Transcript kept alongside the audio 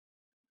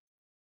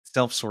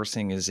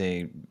Self-sourcing is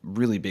a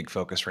really big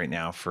focus right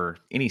now for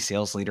any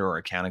sales leader or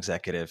account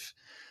executive,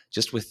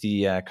 just with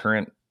the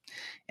current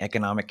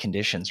economic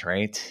conditions,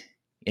 right?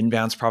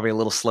 Inbound's probably a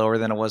little slower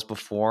than it was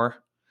before,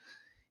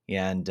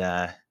 and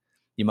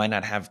you might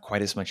not have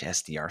quite as much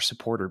SDR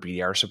support or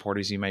BDR support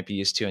as you might be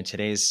used to. In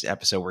today's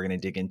episode, we're going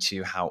to dig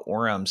into how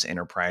Orum's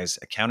enterprise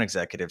account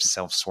executives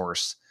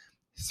self-source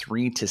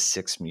 3 to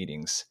 6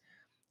 meetings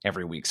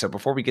every week. So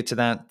before we get to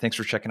that, thanks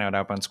for checking out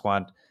Outbound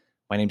Squad.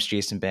 My name's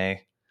Jason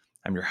Bay.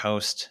 I'm your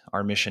host.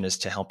 Our mission is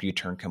to help you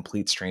turn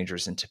complete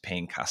strangers into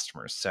paying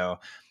customers. So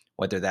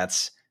whether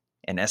that's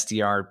an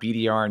SDR,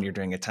 BDR, and you're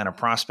doing a ton of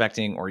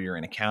prospecting, or you're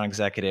an account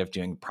executive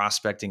doing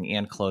prospecting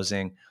and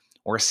closing,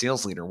 or a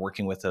sales leader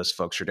working with those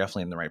folks, you're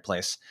definitely in the right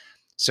place.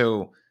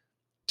 So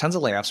tons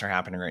of layoffs are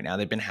happening right now.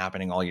 They've been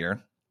happening all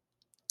year.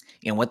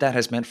 And what that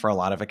has meant for a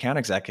lot of account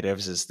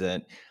executives is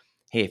that,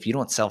 hey, if you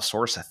don't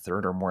self-source a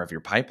third or more of your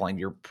pipeline,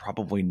 you're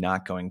probably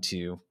not going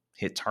to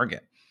hit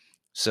target.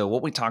 So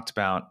what we talked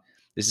about,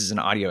 this is an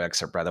audio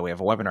excerpt, by the way,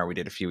 of a webinar we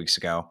did a few weeks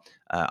ago.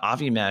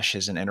 Avi Mesh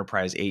is an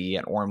enterprise AE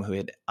at Orum who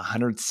had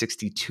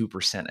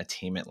 162%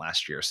 attainment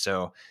last year.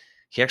 So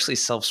he actually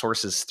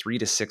self-sources 3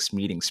 to 6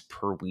 meetings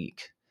per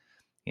week.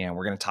 And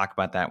we're going to talk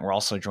about that. We're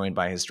also joined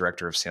by his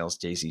director of sales,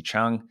 Daisy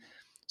Chung.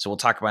 So we'll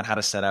talk about how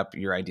to set up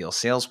your ideal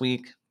sales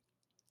week,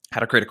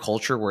 how to create a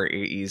culture where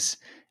AEs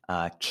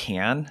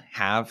can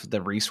have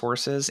the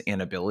resources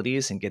and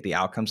abilities and get the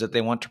outcomes that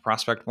they want to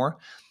prospect more,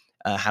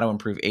 how to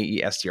improve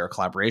AE SDR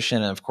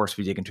collaboration. And of course,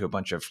 we dig into a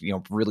bunch of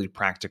really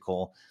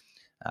practical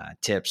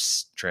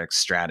tips, tricks,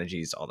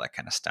 strategies, all that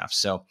kind of stuff.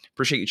 So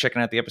appreciate you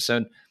checking out the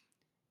episode.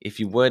 If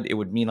you would, it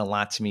would mean a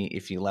lot to me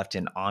if you left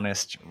an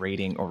honest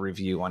rating or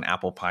review on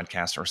Apple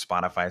Podcasts or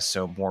Spotify,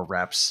 so more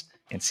reps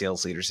and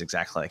sales leaders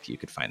exactly like you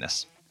could find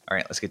this. All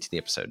right, let's get to the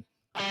episode.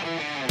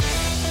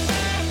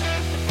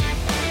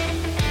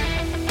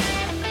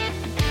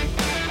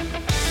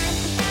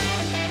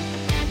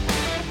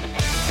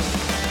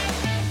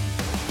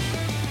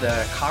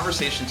 The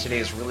conversation today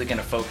is really going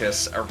to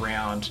focus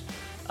around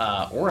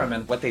Orum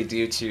and what they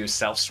do to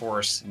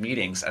self-source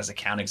meetings as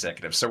account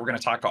executives. So we're going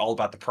to talk all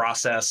about the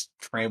process,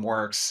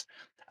 frameworks.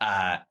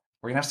 We're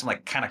going to have some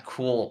kind of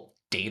cool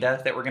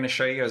data that we're going to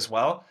show you as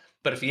well.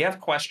 But if you have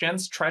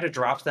questions, try to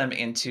drop them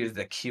into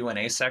the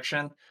Q&A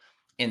section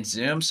in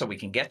Zoom so we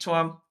can get to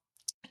them.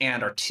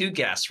 And our two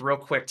guests, real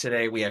quick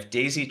today, we have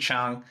Daisy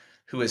Chung,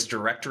 who is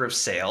Director of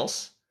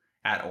Sales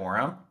at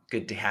Orum.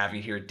 Good to have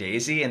you here,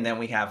 Daisy. And then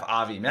we have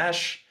Avi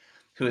Mesh,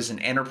 who is an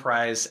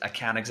enterprise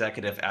account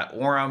executive at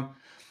Orum.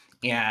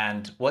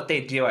 And what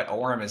they do at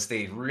Orum is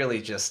they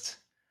really just,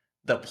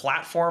 the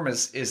platform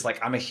is like,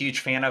 I'm a huge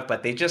fan of,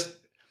 but they just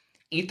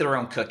eat their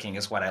own cooking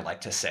is what I like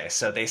to say.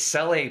 So they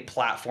sell a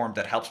platform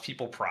that helps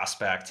people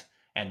prospect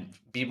and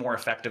be more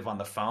effective on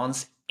the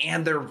phones.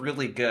 And they're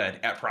really good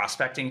at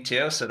prospecting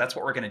too. So that's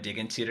what we're going to dig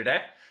into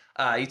today.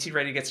 You two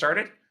ready to get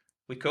started?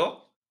 We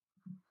cool?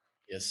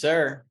 Yes,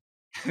 sir.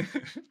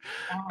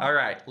 All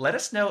right. Let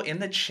us know in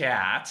the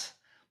chat.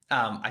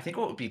 I think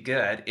what would be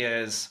good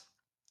is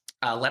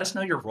let us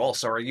know your role.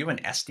 So are you an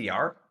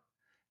SDR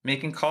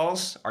making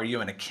calls? Are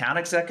you an account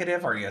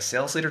executive? Are you a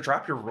sales leader?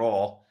 Drop your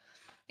role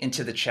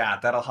into the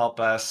chat. That'll help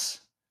us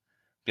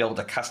be able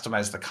to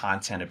customize the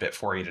content a bit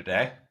for you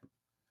today.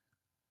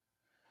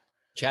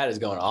 Chat is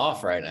going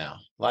off right now.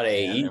 A lot of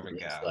AE. There we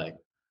go.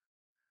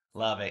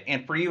 Love it.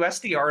 And for you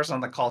SDRs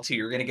on the call too,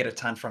 you're going to get a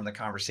ton from the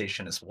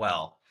conversation as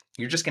well.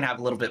 You're just going to have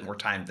a little bit more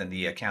time than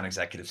the account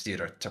executives do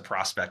to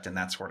prospect and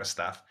that sort of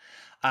stuff.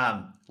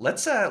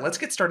 Let's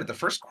get started. The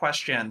first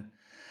question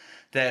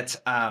that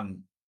I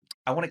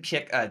want to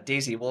kick,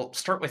 Daisy, we'll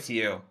start with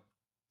you.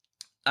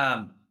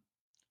 A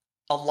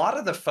lot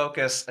of the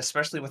focus,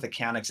 especially with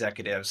account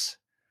executives,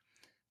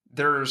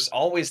 there's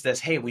always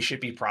this, hey, we should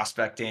be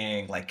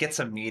prospecting, get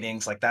some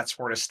meetings, that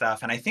sort of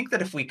stuff. And I think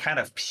that if we kind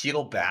of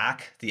peel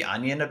back the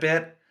onion a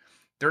bit,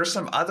 there are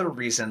some other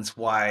reasons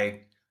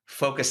why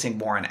focusing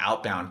more on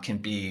outbound can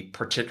be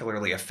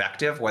particularly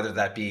effective, whether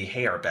that be,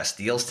 hey, our best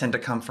deals tend to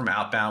come from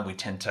outbound. We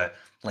tend to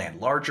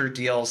land larger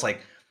deals. Do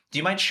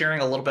you mind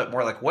sharing a little bit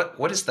more?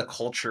 What is the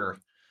culture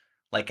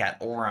at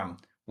Orum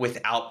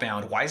with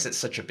outbound? Why is it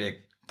such a big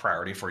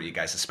priority for you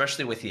guys,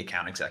 especially with the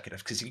account executive?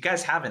 Because you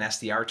guys have an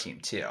SDR team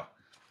too.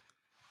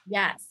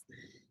 Yes.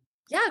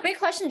 Yeah, great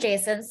question,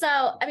 Jason.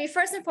 So,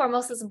 first and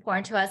foremost, it's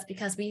important to us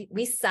because we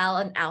sell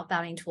an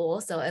outbounding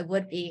tool. So it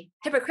would be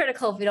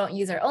hypocritical if we don't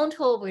use our own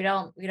tool. We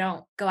don't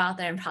go out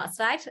there and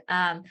prospect.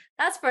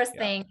 That's first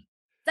thing.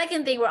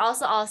 Second thing, we're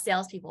also all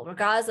salespeople,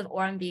 regardless of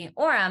Orum being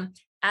Orum.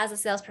 As a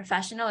sales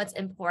professional, it's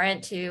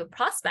important to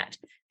prospect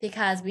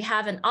because we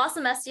have an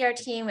awesome SDR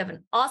team. We have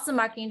an awesome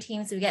marketing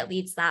team, so we get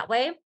leads that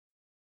way.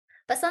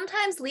 But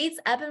sometimes leads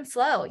ebb and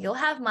flow. You'll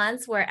have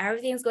months where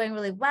everything's going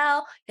really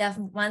well. You have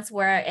months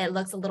where it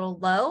looks a little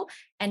low,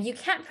 and you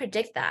can't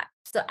predict that.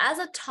 So as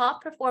a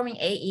top performing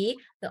AE,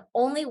 the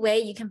only way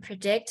you can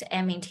predict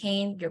and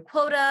maintain your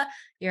quota,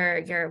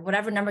 your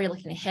whatever number you're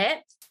looking to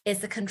hit, is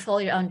to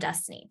control your own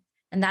destiny.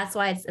 And that's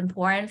why it's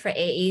important for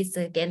AEs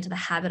to get into the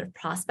habit of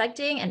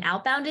prospecting and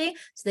outbounding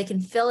so they can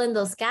fill in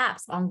those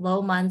gaps on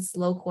low months,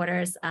 low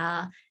quarters,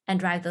 and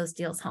drive those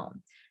deals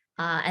home.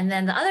 And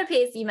then the other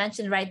piece you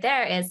mentioned right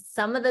there is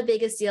some of the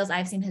biggest deals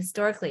I've seen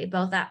historically,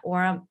 both at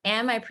Orum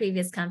and my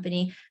previous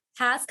company,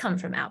 has come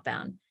from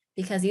outbound,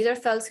 because these are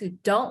folks who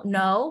don't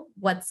know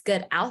what's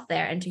good out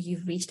there until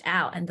you've reached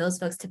out. And those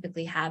folks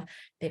typically have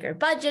bigger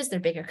budgets, they're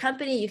bigger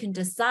company. You can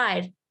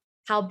decide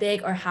how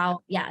big or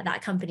how,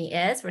 that company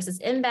is versus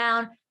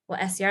inbound, what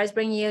SDRs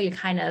bring you. You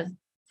kind of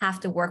have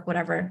to work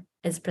whatever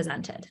is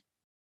presented.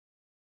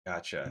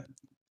 Gotcha.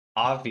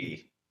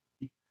 Avi,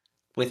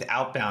 with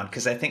outbound,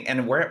 because I think,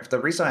 and where the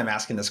reason I'm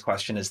asking this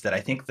question is that I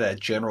think the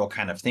general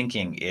kind of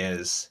thinking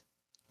is,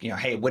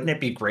 hey, wouldn't it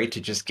be great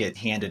to just get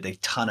handed a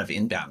ton of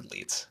inbound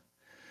leads?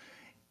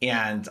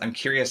 And I'm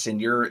curious, in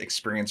your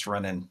experience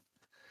running,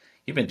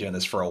 you've been doing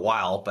this for a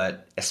while,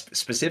 but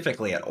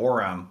specifically at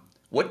Orum,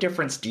 what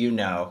difference do you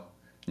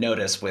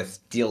notice with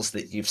deals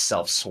that you've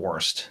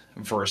self-sourced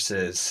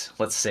versus,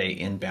 let's say,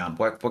 inbound?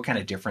 What kind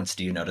of difference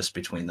do you notice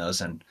between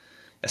those, and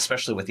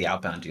especially with the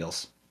outbound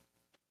deals?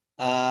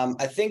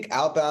 I think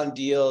outbound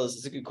deals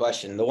is a good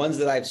question. The ones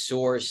that I've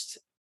sourced,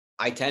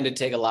 I tend to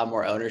take a lot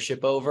more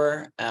ownership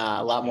over,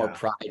 a lot more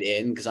pride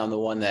in, because I'm the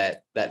one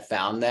that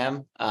found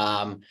them.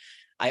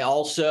 I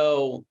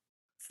also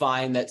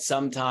find that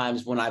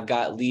sometimes when I've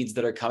got leads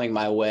that are coming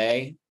my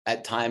way,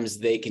 at times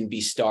they can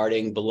be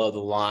starting below the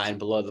line,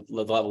 below the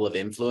level of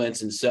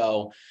influence. And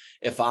so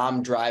if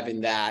I'm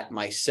driving that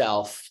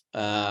myself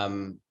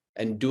and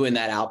doing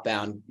that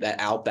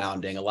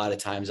outbounding, a lot of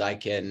times I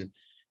can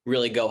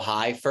really go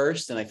high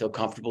first. And I feel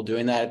comfortable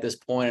doing that at this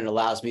point. And it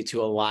allows me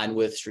to align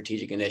with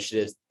strategic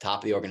initiatives at the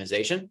top of the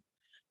organization.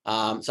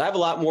 So I have a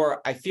lot more,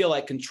 I feel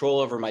like, control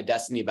over my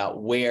destiny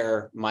about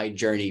where my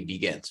journey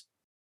begins.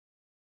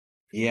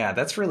 Yeah,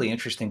 that's really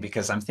interesting,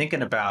 because I'm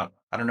thinking about,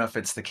 I don't know if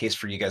it's the case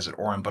for you guys at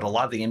Orum, but a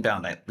lot of the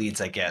inbound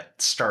leads I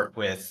get start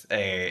with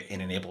an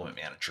enablement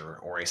manager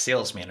or a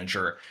sales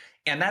manager.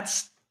 And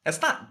that's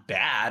not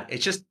bad.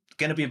 It's just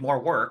going to be more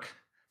work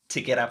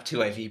to get up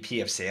to a VP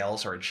of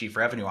sales or a chief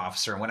revenue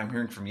officer. And what I'm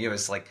hearing from you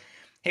is like,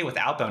 hey, with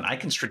outbound, I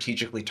can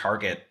strategically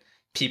target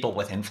people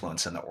with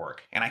influence in the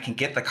org, and I can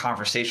get the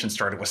conversation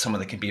started with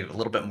someone that can be a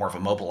little bit more of a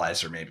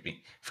mobilizer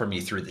maybe for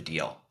me through the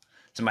deal.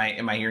 So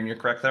am I hearing you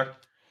correct there?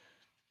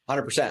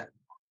 100%.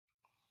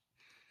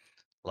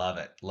 Love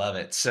it. Love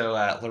it. So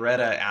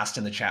Loretta asked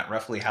in the chat,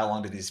 roughly how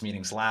long do these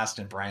meetings last?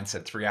 And Brian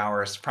said 3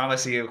 hours.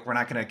 Promise you, we're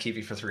not going to keep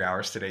you for 3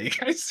 hours today, you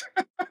guys.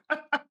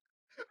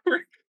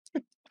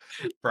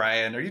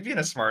 Brian, are you being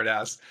a smart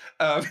ass?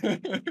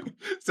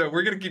 So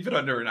we're going to keep it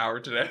under an hour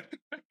today.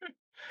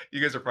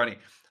 You guys are funny.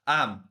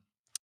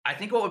 I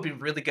think what would be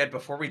really good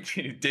before we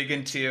dig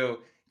into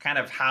kind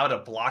of how to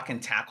block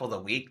and tackle the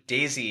week,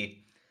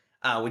 Daisy,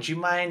 would you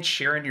mind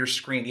sharing your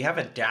screen? You have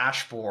a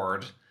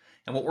dashboard,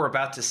 and what we're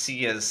about to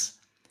see is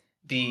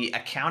the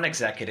account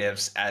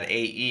executives at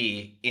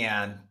AE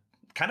and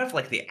kind of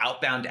like the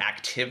outbound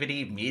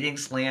activity,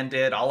 meetings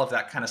landed, all of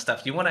that kind of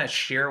stuff. You want to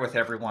share with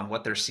everyone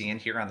what they're seeing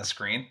here on the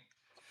screen?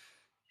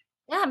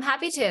 Yeah, I'm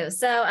happy to.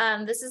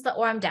 So this is the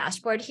Orum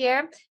dashboard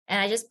here, and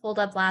I just pulled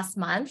up last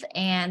month,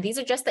 and these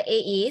are just the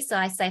AE. So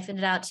I siphoned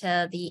it out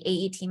to the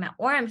AE team at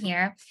Orum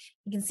here.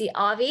 You can see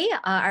Avi,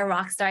 our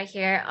rock star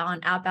here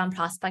on outbound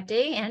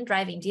prospecting and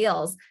driving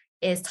deals,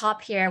 is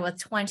top here with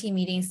 20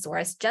 meetings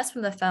sourced just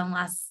from the phone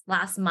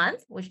last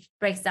month, which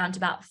breaks down to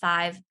about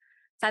five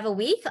a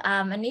week.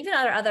 And even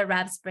other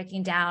reps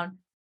breaking down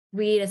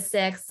 3 to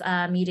 6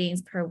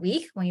 meetings per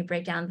week when you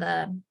break down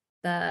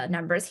the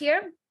numbers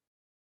here.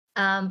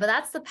 But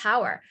that's the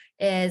power,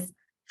 is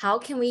how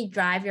can we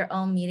drive your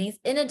own meetings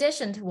in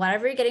addition to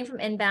whatever you're getting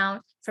from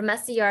inbound, from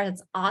SDR,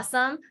 that's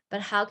awesome,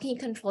 but how can you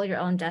control your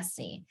own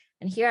destiny?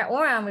 And here at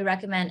Orum, we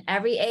recommend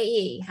every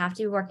AE have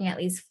to be working at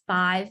least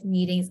 5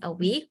 meetings a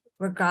week,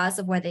 regardless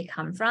of where they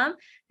come from.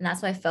 And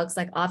that's why folks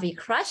like Avi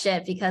crush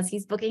it, because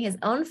he's booking his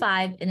own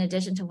 5 in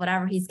addition to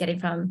whatever he's getting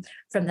from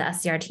the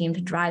SDR team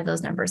to drive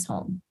those numbers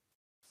home.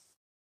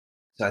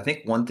 So I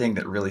think one thing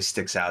that really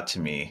sticks out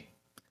to me,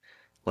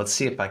 let's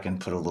see if I can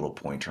put a little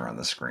pointer on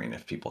the screen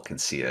if people can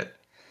see it,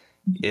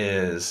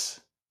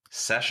 is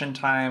session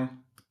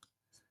time,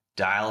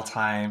 dial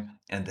time,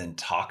 and then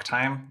talk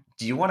time.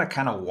 Do you want to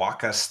kind of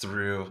walk us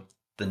through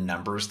the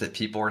numbers that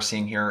people are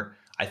seeing here?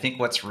 I think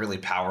what's really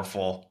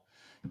powerful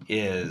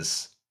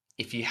is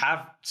if you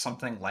have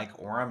something like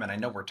Orum, and I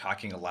know we're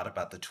talking a lot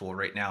about the tool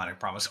right now, and I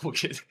promise we'll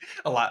get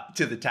a lot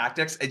to the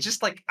tactics. It's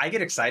just like, I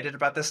get excited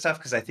about this stuff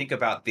because I think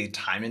about the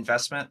time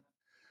investment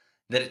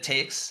that it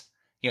takes,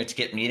 to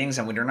get meetings.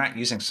 And when you're not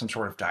using some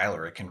sort of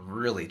dialer, it can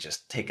really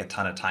just take a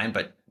ton of time.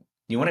 But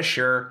you want to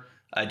share,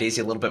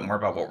 Daisy, a little bit more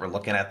about what we're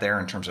looking at there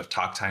in terms of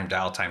talk time,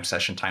 dial time,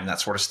 session time, that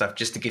sort of stuff,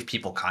 just to give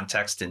people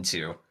context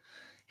into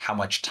how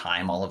much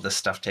time all of this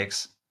stuff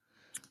takes?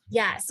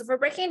 Yeah, so for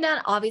breaking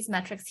down all these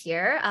metrics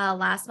here,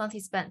 last month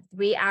he spent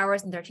 3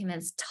 hours and 13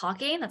 minutes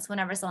talking. That's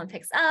whenever someone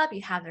picks up,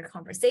 you have their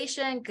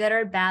conversation, good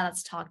or bad,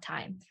 that's talk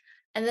time.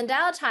 And then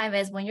downtime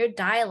is when you're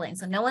dialing.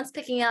 So no one's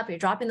picking up, you're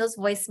dropping those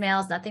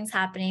voicemails, nothing's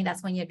happening.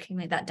 That's when you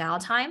accumulate that dial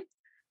time.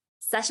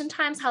 Session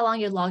time is how long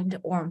you're logged into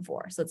Orum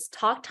for. So it's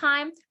talk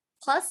time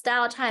plus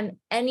dial time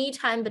any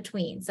time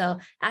between. So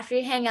after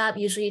you hang up,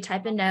 usually you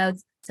type in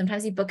notes.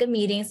 Sometimes you book a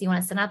meeting. So you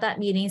want to send out that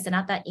meeting, send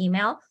out that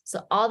email.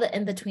 So all the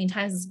in-between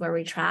times is where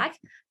we track.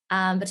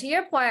 But to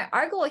your point,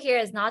 our goal here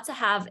is not to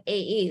have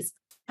AEs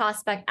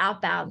prospect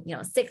outbound,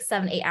 6,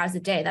 7, 8 hours a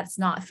day. That's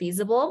not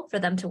feasible for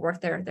them to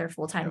work their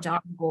full-time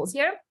job goals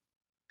here.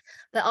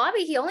 But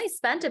Avi, he only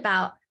spent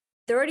about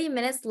 30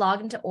 minutes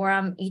logged into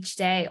Orum each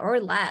day or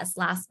less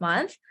last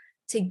month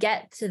to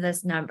get to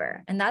this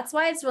number. And that's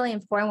why it's really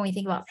important when we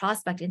think about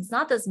prospecting. It's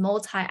not this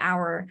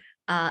multi-hour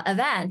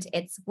event.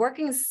 It's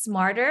working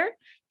smarter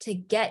to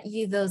get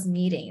you those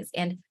meetings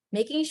and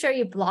making sure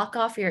you block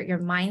off your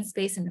mind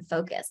space and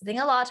focus. I think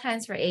a lot of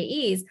times for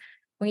AEs,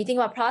 when you think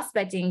about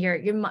prospecting,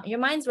 your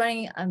mind's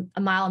running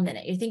a mile a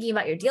minute. You're thinking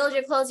about your deals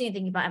you're closing. You're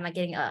thinking about, am I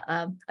getting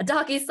a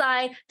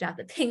DocuSign? Do I have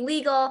to ping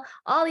legal?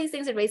 All these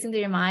things are racing through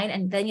your mind.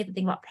 And then you have to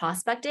think about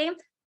prospecting.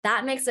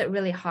 That makes it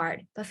really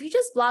hard. But if you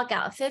just block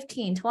out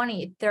 15,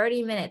 20,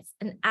 30 minutes,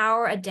 an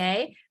hour a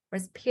day, where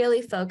it's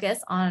purely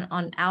focused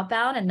on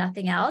outbound and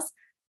nothing else,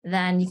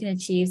 then you can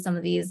achieve some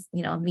of these,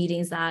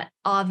 meetings that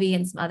Avi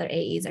and some other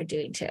AEs are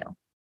doing too.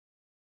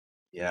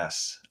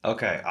 Yes.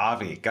 Okay,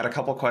 Avi, got a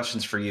couple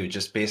questions for you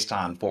just based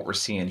on what we're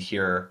seeing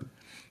here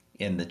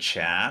in the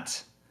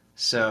chat.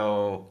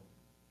 So,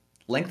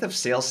 length of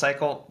sales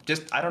cycle,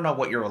 just I don't know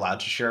what you're allowed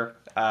to share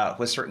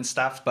with certain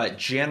stuff, but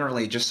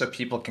generally, just so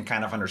people can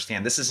kind of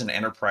understand, this is an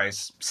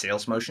enterprise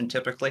sales motion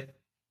typically.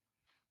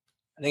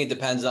 I think it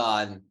depends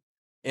on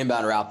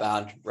inbound or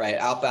outbound, right?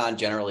 Outbound,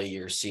 generally,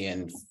 you're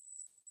seeing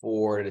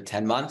 4 to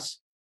 10 months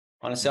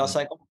on a sales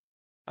cycle,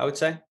 I would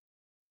say.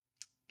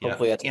 Yeah.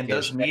 Hopefully that's and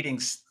those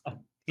meetings,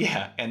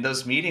 and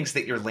those meetings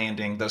that you're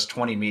landing, those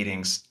 20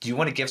 meetings, do you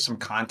want to give some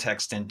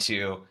context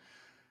into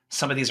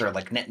some of these are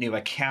like net new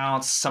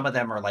accounts, some of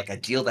them are like a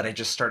deal that I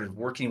just started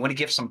working. You want to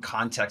give some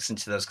context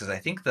into those because I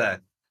think the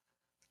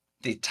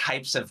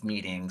types of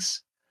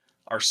meetings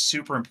are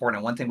super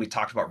important. One thing we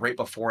talked about right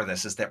before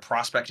this is that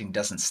prospecting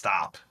doesn't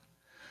stop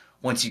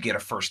once you get a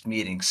first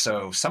meeting.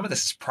 So some of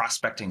this is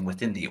prospecting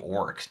within the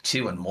org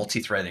too, and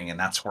multi-threading and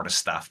that sort of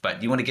stuff.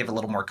 But you want to give a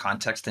little more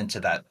context into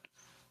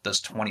those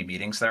 20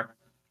 meetings there?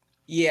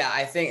 Yeah,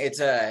 I think it's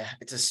a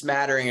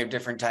smattering of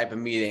different type of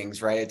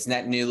meetings, right? It's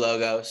net new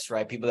logos,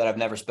 right? People that I've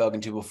never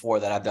spoken to before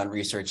that I've done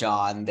research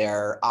on.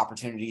 They're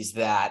opportunities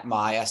that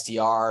my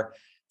SDR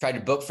tried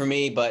to book for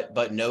me,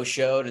 but no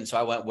showed. And so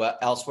I went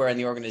elsewhere in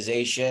the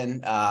organization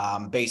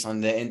based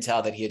on the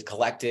intel that he had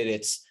collected.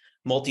 It's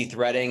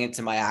multi-threading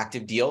into my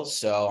active deals.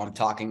 So I'm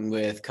talking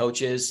with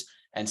coaches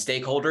and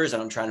stakeholders,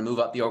 and I'm trying to move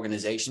up the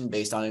organization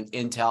based on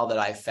intel that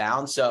I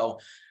found. So,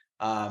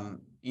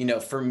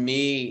 for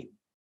me,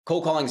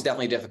 cold calling is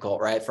definitely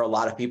difficult, right? For a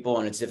lot of people,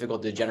 and it's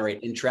difficult to generate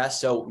interest.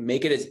 So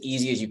make it as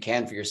easy as you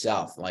can for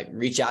yourself. Like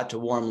reach out to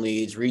warm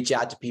leads, reach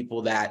out to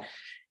people that,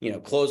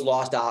 close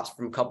lost ops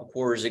from a couple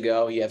quarters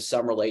ago, you have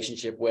some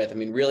relationship with. I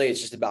mean, really,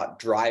 it's just about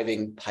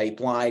driving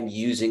pipeline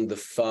using the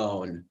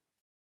phone,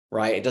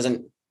 right?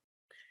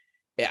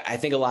 I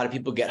think a lot of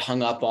people get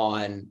hung up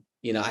on,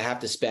 I have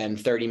to spend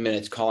 30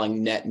 minutes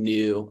calling net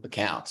new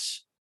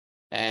accounts.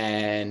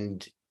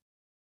 And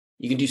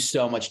you can do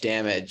so much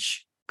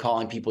damage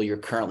calling people you're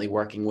currently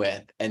working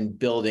with and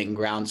building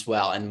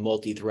groundswell and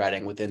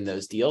multi-threading within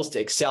those deals to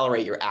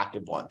accelerate your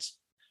active ones.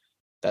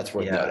 That's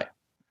worth noting.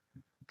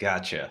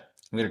 Gotcha.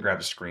 I'm going to grab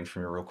a screen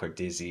from you real quick,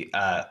 Daisy.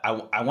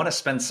 I want to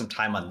spend some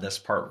time on this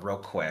part real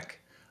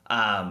quick.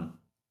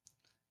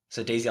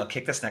 So Daisy, I'll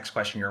kick this next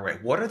question your way.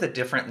 What are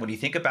when you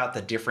think about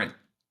the different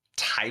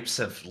types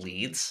of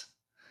leads,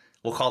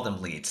 we'll call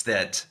them leads,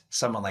 that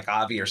someone like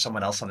Avi or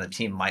someone else on the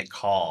team might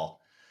call?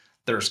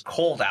 There's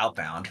cold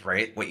outbound,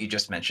 right? What you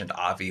just mentioned,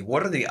 Avi.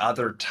 What are the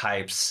other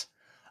types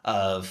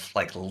of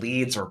like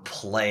leads or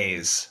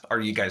plays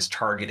are you guys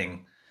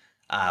targeting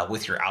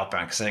with your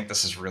outbound? Because I think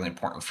this is really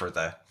important for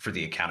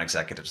the account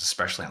executives,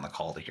 especially on the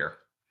call to hear.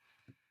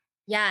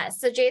 Yeah.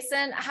 So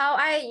Jason, how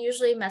I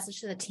usually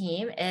message to the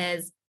team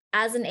is,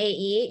 as an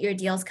AE, your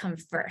deals come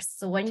first.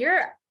 So when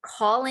you're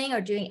calling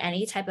or doing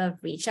any type of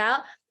reach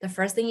out, the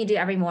first thing you do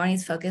every morning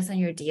is focus on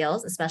your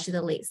deals, especially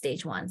the late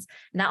stage ones.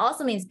 And that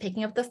also means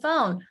picking up the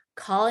phone,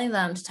 calling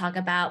them to talk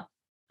about,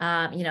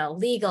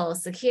 legal,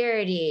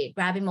 security,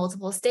 grabbing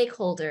multiple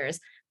stakeholders,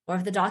 or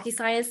if the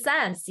DocuSign is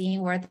sent,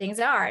 seeing where things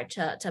are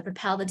to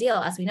propel the deal.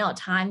 As we know,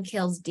 time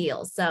kills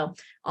deals. So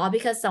all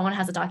because someone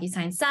has a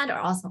DocuSign sent or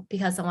also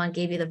because someone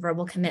gave you the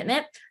verbal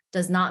commitment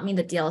does not mean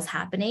the deal is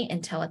happening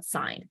until it's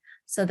signed.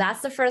 So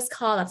that's the first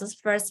call. That's the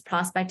first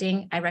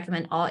prospecting I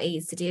recommend all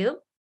AEs to do.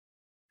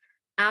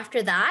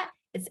 After that,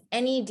 it's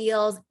any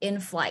deals in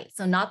flight.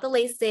 So not the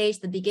late stage,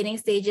 the beginning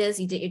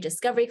stages. You did your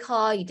discovery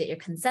call, you did your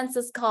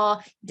consensus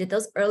call, you did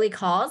those early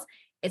calls.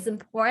 it's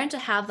important to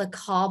have the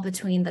call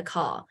between the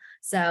call.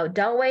 So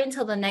don't wait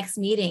until the next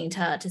meeting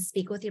to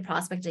speak with your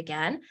prospect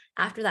again.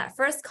 After that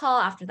first call,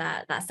 after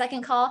that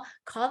second call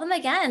them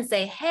again and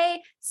say,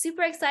 hey,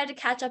 super excited to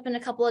catch up in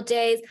a couple of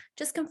days.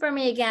 Just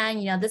confirming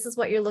again, this is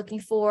what you're looking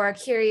for.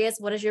 Curious,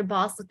 what is your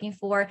boss looking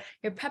for?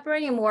 You're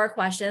peppering more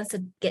questions to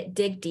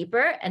dig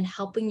deeper and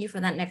helping you for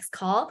that next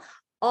call,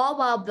 all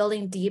while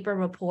building deeper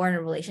rapport and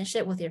a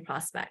relationship with your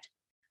prospect.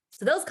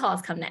 So those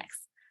calls come next.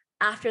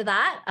 After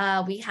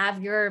that, we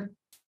have your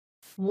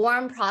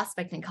warm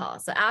prospecting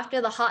calls. So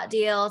after the hot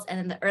deals and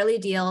then the early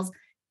deals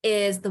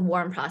is the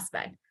warm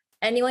prospect.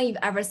 Anyone you've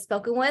ever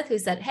spoken with who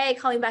said, hey,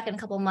 call me back in a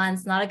couple of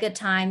months, not a good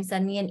time,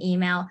 send me an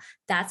email.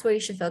 That's where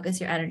you should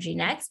focus your energy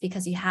next,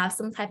 because you have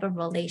some type of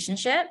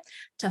relationship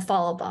to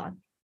follow up on.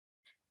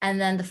 And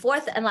then the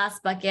fourth and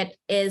last bucket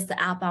is the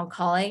outbound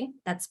calling.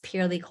 That's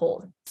purely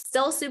cold.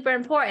 Still super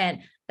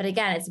important. But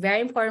again, it's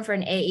very important for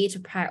an AE to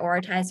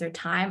prioritize their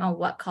time on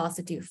what calls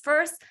to do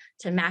first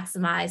to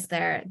maximize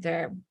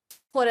their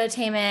quota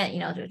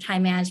attainment, their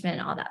time management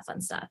and all that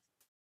fun stuff.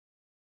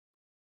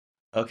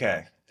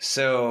 Okay.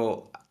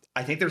 So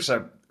I think there's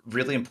a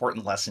really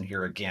important lesson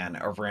here again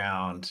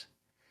around,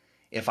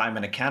 if I'm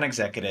an account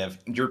executive,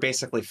 you're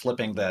basically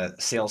flipping the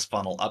sales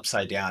funnel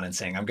upside down and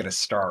saying, I'm going to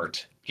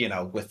start,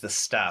 with the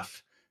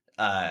stuff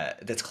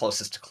that's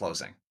closest to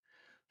closing.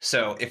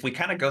 So if we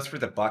kind of go through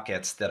the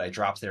buckets that I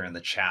dropped there in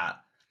the chat,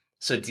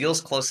 so deals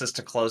closest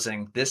to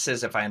closing, this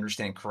is, if I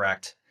understand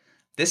correct,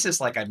 this is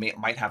like I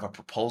might have a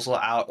proposal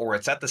out, or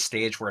it's at the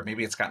stage where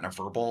maybe it's gotten a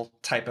verbal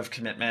type of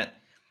commitment.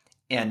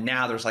 And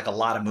now there's like a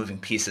lot of moving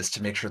pieces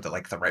to make sure that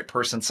like the right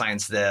person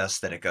signs this,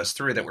 that it goes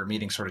through, that we're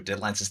meeting sort of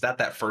deadlines. Is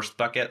that first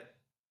bucket?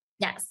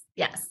 Yes.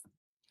 Yes.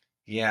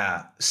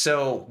 Yeah.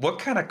 So what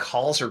kind of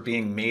calls are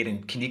being made?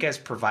 And can you guys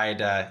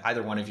provide,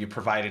 either one of you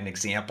provide an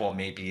example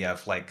maybe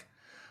of like,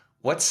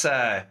 what's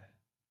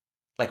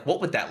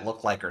what would that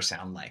look like or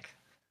sound like?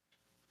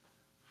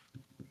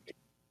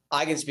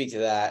 I can speak to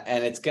that,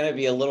 and it's going to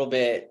be a little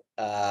bit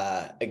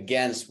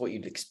against what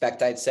you'd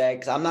expect, I'd say,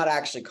 because I'm not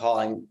actually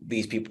calling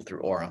these people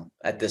through Orum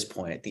at this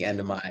point, at the end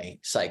of my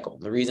cycle.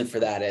 The reason for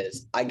that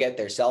is I get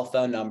their cell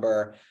phone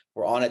number.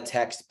 We're on a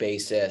text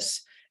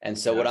basis. And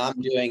so what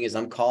I'm doing is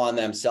I'm calling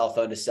them cell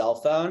phone to cell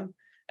phone,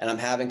 and I'm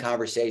having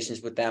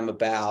conversations with them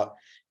about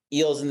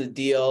eels in the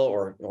deal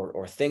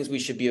or things we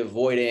should be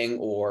avoiding,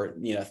 or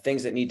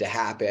things that need to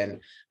happen,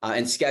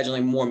 and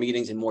scheduling more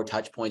meetings and more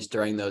touch points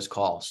during those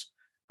calls.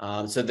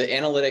 So the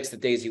analytics that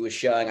Daisy was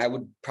showing, I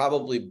would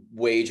probably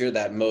wager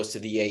that most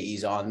of the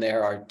AEs on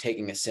there are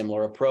taking a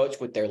similar approach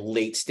with their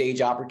late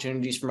stage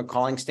opportunities from a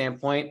calling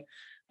standpoint.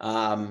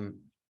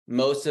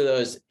 Most of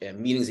those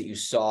meetings that you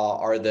saw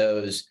are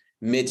those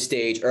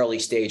mid-stage, early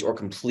stage, or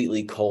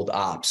completely cold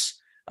ops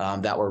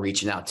that we're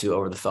reaching out to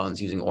over the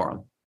phones using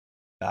Orum.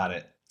 Got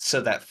it.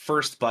 So that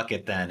first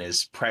bucket then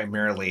is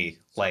primarily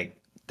like,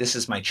 this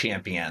is my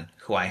champion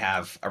who I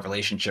have a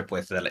relationship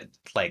with, that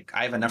like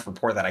I have enough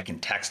rapport that I can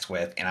text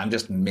with, and I'm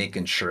just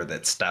making sure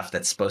that stuff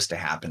that's supposed to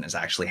happen is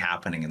actually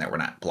happening and that we're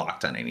not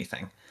blocked on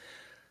anything.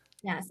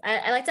 Yes,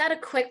 I like to add a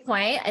quick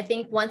point. I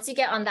think once you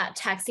get on that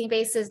texting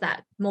basis,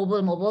 that mobile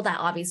to mobile, that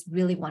obviously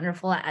really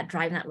wonderful at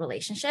driving that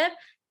relationship.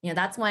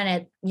 That's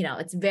when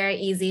it's very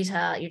easy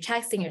to, you're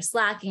texting, you're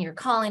slacking, you're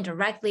calling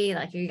directly,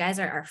 like you guys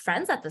are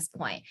friends at this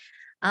point.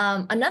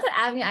 Another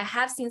avenue I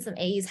have seen some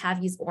AEs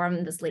have used Orum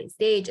in this late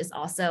stage is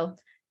also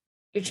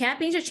your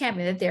champion's your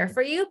champion. They're there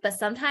for you, but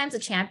sometimes a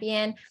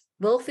champion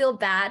will feel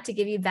bad to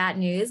give you bad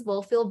news,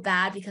 will feel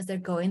bad because they're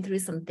going through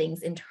some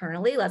things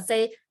internally. Let's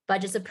say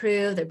budget's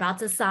approved, they're about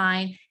to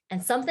sign,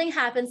 and something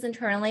happens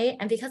internally.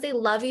 And because they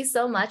love you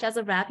so much as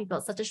a rep, you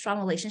built such a strong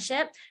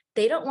relationship,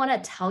 they don't want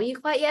to tell you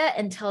quite yet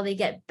until they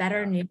get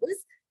better news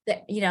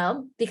that,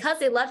 because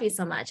they love you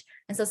so much.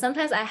 And so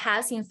sometimes I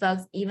have seen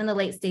folks, even the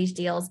late stage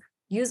deals,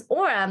 use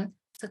Orum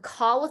to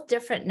call with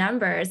different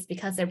numbers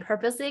because they're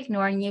purposely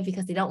ignoring you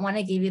because they don't want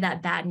to give you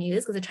that bad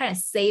news, because they're trying to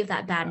save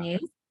that bad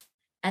news.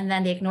 And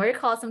then they ignore your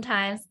call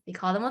sometimes. You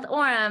call them with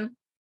Orum,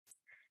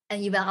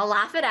 and you better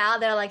laugh it out.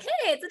 They're like,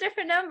 hey, it's a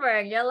different number.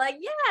 And you're like,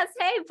 yes,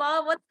 hey,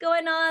 Bob, what's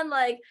going on?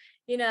 Like,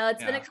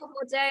 it's been a couple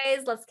of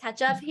days. Let's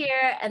catch up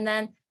here. And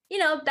then,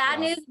 bad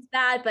news is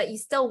bad, but you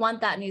still want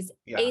that news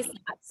ASAP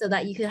so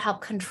that you can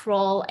help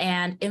control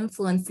and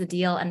influence the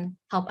deal and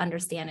help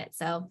understand it.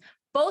 So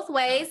both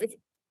ways,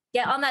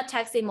 get on that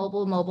texting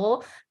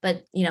mobile,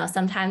 but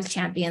sometimes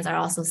champions are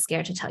also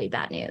scared to tell you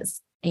bad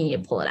news and you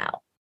need to pull it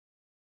out.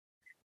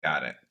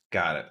 Got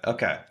it.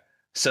 Okay.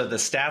 So the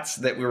stats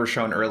that we were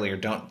shown earlier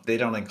don't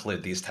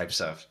include these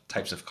types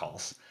of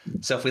calls.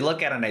 So if we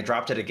look at it, and I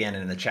dropped it again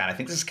in the chat, I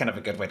think this is kind of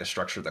a good way to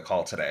structure the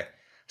call today.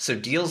 So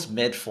deals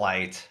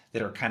mid-flight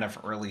that are kind of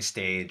early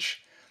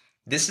stage,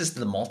 this is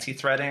the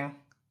multi-threading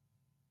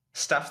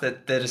stuff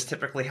that is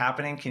typically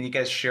happening. Can you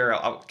guys share?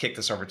 I'll kick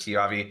this over to you,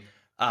 Avi.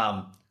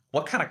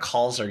 What kind of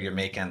calls are you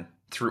making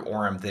through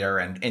Orum there,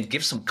 and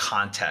give some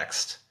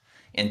context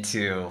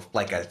into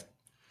like a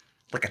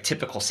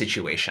typical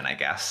situation, I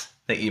guess,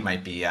 that you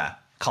might be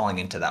calling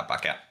into that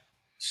bucket?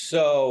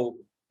 So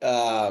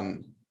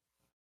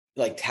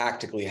like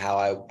tactically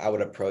how I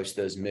would approach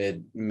those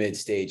mid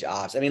stage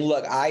ops. I mean,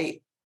 look,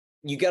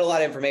 you get a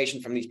lot of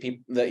information from these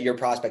people, your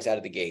prospects out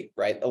of the gate,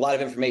 right? A lot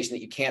of information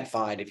that you can't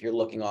find if you're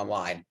looking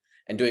online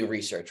and doing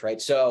research, right?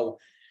 So,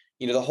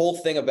 the whole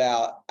thing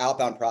about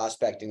outbound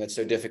prospecting that's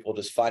so difficult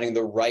is finding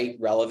the right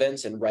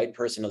relevance and right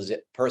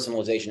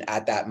personalization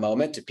at that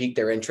moment to pique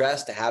their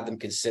interest, to have them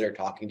consider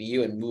talking to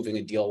you and moving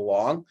a deal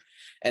along.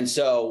 And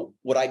so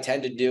what I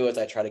tend to do is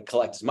I try to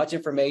collect as much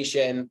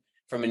information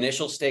from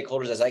initial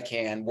stakeholders as I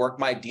can, work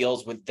my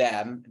deals with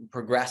them, and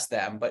progress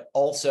them, but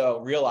also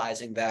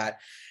realizing that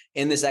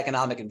in this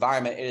economic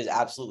environment, it is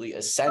absolutely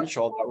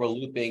essential that we're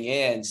looping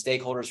in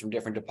stakeholders from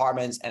different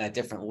departments and at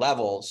different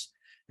levels.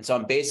 And so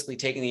I'm basically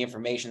taking the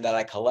information that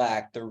I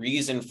collect, the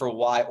reason for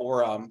why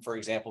Orum, for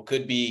example,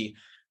 could be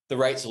the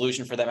right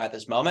solution for them at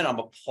this moment. I'm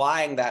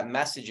applying that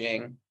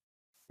messaging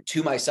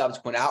to my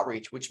subsequent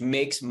outreach, which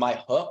makes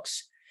my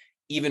hooks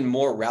even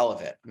more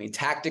relevant. I mean,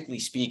 tactically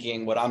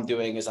speaking, what I'm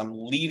doing is I'm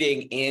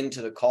leading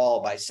into the call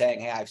by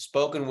saying, hey, I've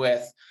spoken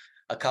with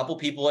a couple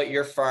people at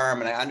your firm,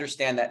 and I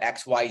understand that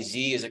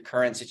XYZ is a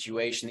current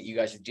situation that you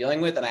guys are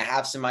dealing with, and I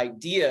have some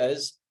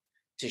ideas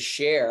to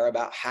share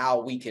about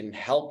how we can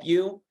help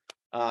you.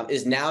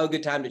 Is now a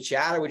good time to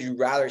chat, or would you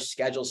rather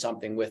schedule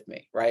something with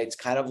me, right? It's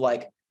kind of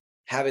like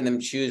having them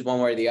choose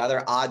one way or the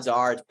other. Odds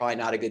are it's probably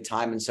not a good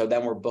time, and so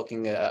then we're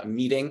booking a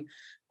meeting.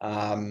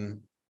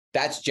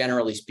 That's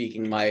generally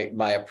speaking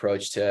my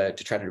approach to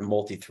try to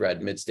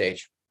multi-thread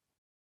mid-stage.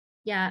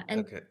 Yeah,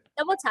 and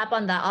double tap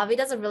on that. Avi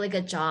does a really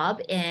good job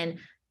in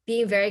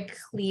being very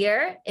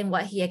clear in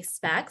what he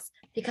expects,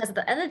 because at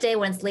the end of the day,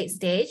 when it's late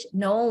stage,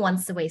 no one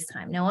wants to waste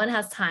time. No one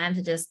has time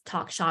to just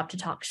talk shop to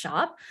talk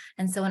shop.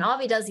 And so when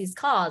Avi does these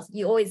calls,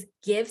 you always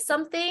give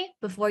something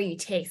before you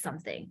take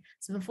something.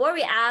 So before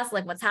we ask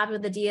like what's happened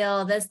with the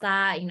deal, this,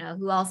 that,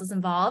 who else is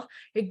involved,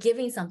 you're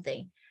giving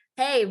something.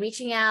 Hey,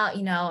 reaching out,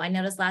 I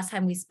noticed last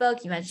time we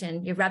spoke, you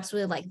mentioned your reps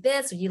really like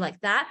this or you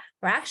like that.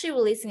 We're actually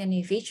releasing a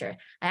new feature.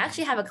 I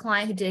actually have a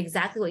client who did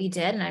exactly what you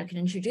did, and I can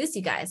introduce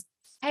you guys.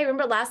 Hey,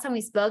 remember last time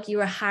we spoke, you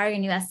were hiring a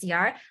new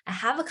SDR. I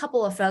have a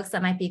couple of folks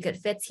that might be good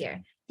fits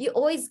here. You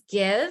always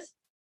give,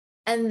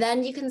 and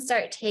then you can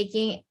start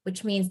taking,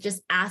 which means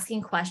just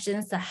asking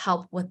questions to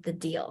help with the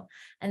deal.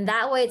 And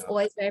that way it's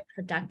always very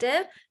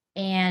productive.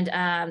 And,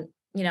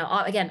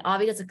 again,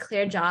 Avi does a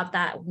clear job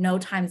that no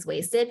time's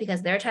wasted,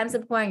 because their time's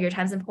important, your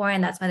time's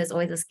important. That's why there's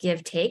always this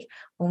give take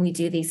when we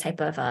do these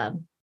type of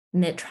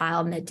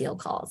mid-trial, mid-deal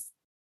calls.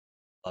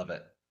 Love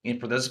it. And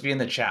for those of you in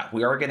the chat,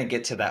 we are going to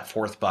get to that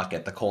fourth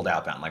bucket, the cold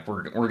outbound. Like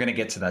we're going to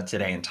get to that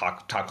today and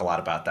talk a lot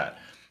about that.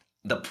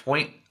 The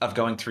point of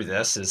going through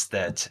this is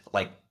that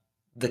like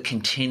the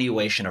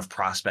continuation of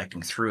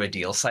prospecting through a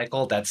deal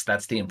cycle, that's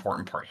the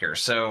important part here.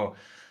 So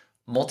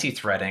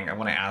multi-threading, I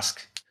want to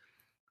ask,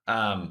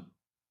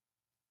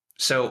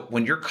 so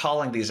when you're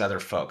calling these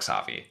other folks,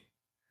 Avi,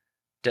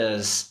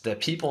 does the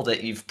people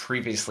that you've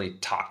previously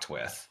talked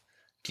with,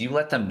 do you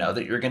let them know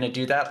that you're going to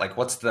do that? Like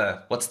what's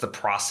the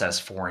process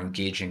for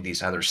engaging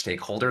these other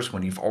stakeholders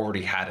when you've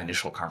already had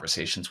initial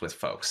conversations with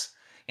folks?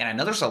 And I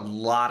know there's a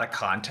lot of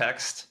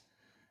context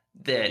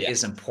that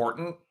is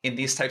important in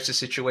these types of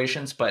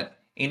situations, but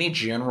any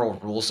general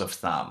rules of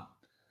thumb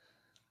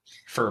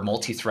for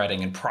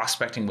multi-threading and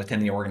prospecting within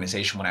the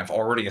organization when I've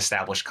already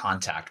established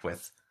contact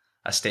with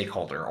a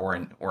stakeholder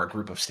or a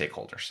group of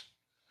stakeholders?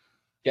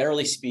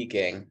 Generally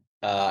speaking,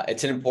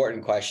 it's an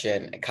important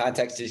question.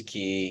 Context is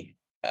key.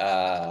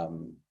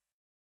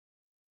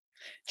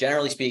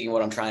 Generally speaking,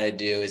 what I'm trying to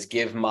do is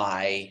give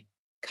my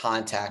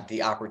contact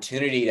the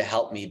opportunity to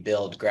help me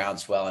build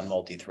groundswell and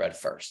multi-thread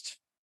first.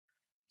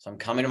 So I'm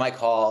coming to my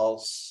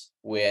calls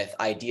with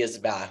ideas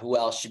about who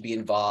else should be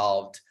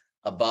involved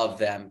above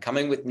them,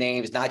 coming with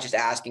names, not just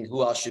asking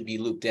who else should be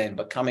looped in,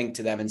 but coming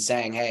to them and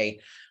saying, hey,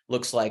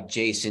 looks like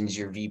Jason's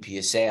your VP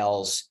of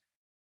sales.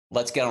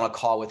 Let's get on a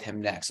call with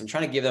him next. I'm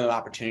trying to give them an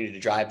opportunity to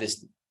drive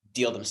this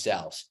deal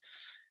themselves.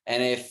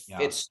 And if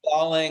it's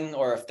stalling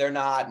or if they're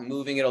not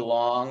moving it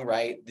along,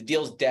 right, the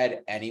deal's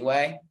dead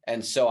anyway.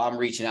 And so I'm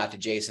reaching out to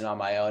Jason on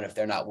my own if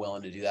they're not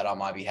willing to do that on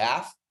my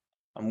behalf.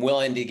 I'm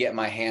willing to get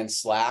my hand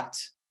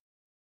slapped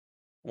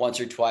once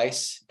or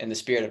twice in the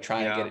spirit of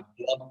trying to get a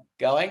deal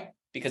going,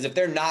 because if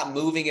they're not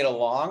moving it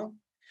along,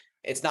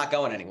 it's not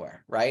going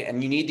anywhere, right?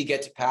 And you need to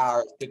get to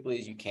power as quickly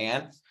as you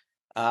can.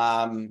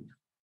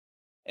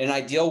 In an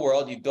ideal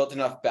world, you've built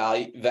enough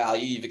value,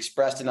 you've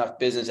expressed enough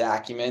business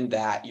acumen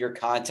that your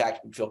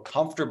contact would feel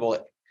comfortable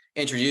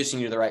introducing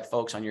you to the right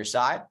folks on your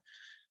side.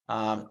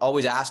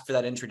 Always ask for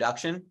that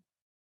introduction.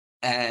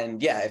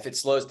 And if it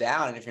slows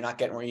down and if you're not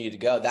getting where you need to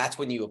go, that's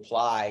when you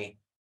apply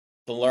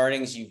the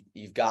learnings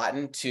you've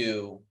gotten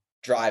to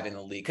drive in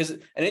the lead. Because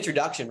an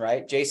introduction,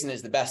 right, Jason,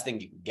 is the best thing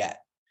you can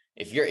get.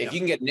 If you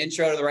can get an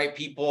intro to the right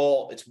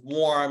people, it's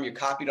warm, you're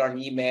copied on an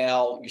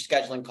email, you're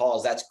scheduling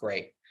calls, that's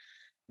great.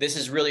 This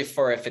is really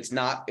for if it's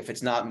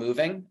not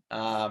moving.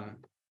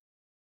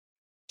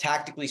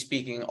 Tactically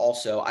speaking,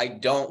 also, I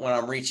don't, when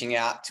I'm reaching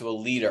out to a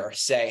leader,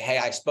 say, hey,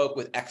 I spoke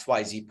with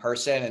XYZ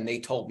person and they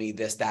told me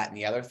this, that, and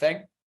the other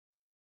thing,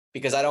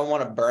 because I don't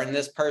want to burn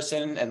this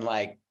person and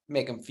like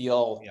make them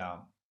feel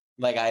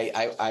like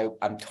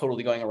I'm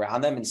totally going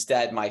around them.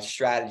 Instead, my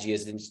strategy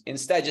is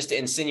instead just to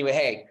insinuate,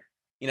 hey,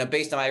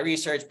 based on my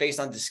research, based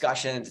on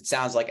discussions, it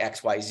sounds like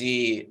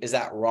XYZ. Is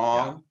that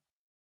wrong?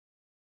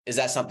 Is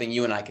that something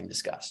you and I can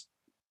discuss?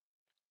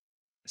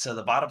 So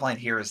the bottom line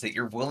here is that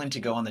you're willing to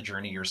go on the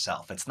journey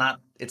yourself. It's not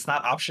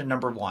option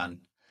number one.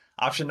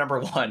 Option number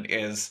one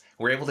is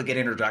we're able to get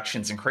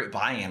introductions and create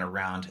buy-in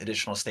around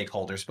additional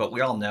stakeholders, but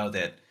we all know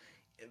that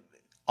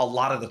a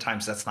lot of the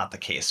times that's not the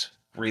case.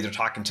 We're either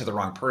talking to the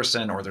wrong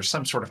person or there's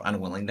some sort of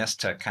unwillingness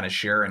to kind of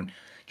share, and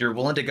you're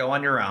willing to go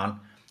on your own.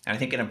 And I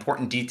think an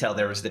important detail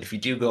there is that if you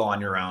do go on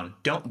your own,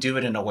 don't do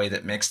it in a way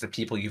that makes the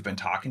people you've been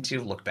talking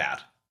to look bad.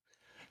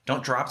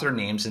 Don't drop their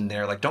names in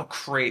there. Like, don't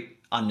create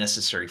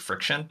unnecessary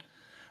friction.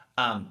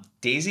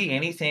 Daisy,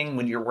 anything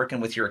when you're working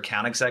with your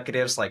account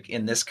executives, like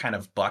in this kind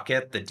of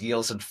bucket, the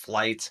deals in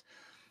flight,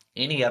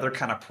 any other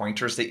kind of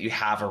pointers that you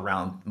have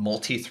around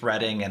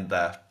multi-threading and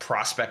the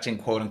prospecting,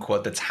 quote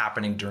unquote, that's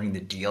happening during the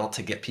deal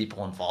to get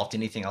people involved?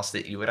 Anything else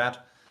that you would add?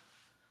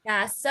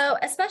 Yeah, so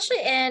especially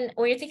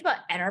when you think about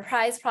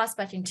enterprise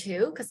prospecting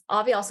too, because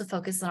Avi also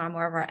focuses on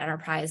more of our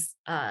enterprise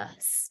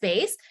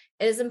space,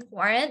 it is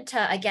important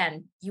to,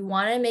 again, you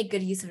want to make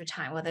good use of your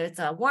time, whether it's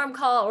a warm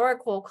call or a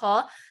cold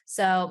call.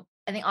 So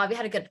I think Avi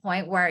had a good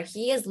point where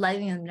he is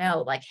letting them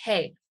know, like,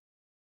 hey,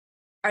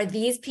 are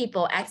these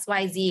people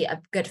XYZ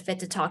a good fit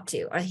to talk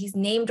to? Or he's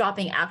name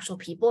dropping actual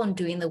people and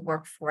doing the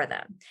work for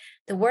them.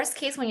 The worst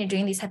case when you're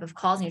doing these type of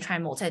calls and you're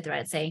trying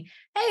multi-thread, saying,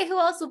 hey, who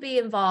else will be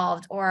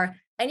involved? Or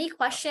any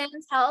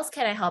questions? How else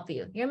can I help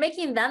you? You're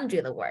making them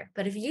do the work.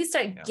 But if you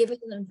start giving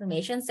them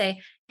information, say,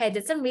 hey, I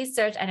did some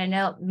research and I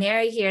know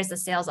Mary here is the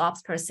sales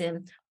ops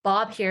person.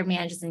 Bob here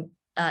manages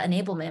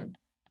enablement.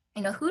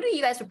 Who do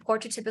you guys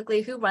report to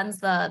typically? Who runs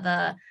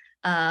the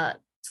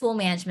tool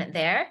management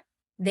there?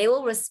 They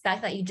will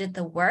respect that you did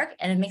the work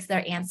and it makes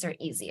their answer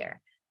easier.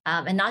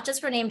 And not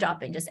just for name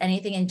dropping, just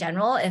anything in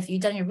general. If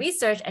you've done your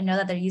research and know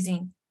that they're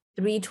using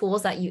 3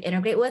 tools that you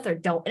integrate with or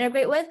don't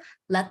integrate with,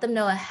 let them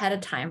know ahead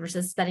of time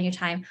versus spending your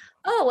time,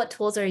 what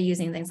tools are you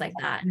using, things like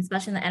that. And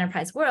especially in the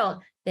enterprise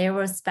world, they will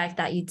respect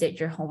that you did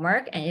your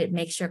homework and it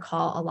makes your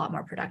call a lot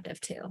more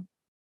productive too.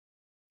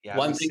 Yeah,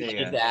 one thing I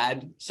just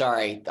add,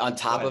 sorry, on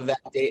top of that,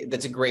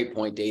 that's a great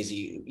point,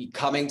 Daisy.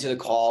 Coming to the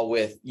call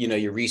with,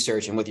 your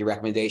research and with your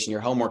recommendation, your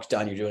homework's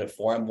done, you're doing it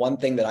for them. One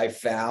thing that I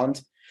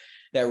found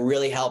that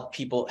really helps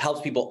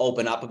people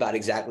open up about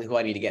exactly who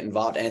I need to get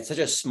involved, and it's such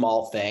a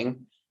small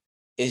thing,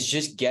 is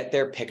just get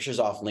their pictures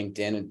off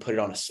LinkedIn and put it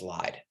on a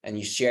slide. And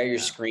you share your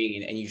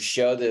screen and you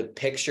show the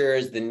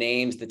pictures, the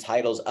names, the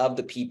titles of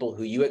the people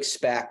who you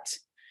expect,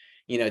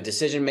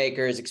 decision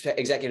makers,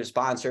 executive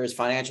sponsors,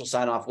 financial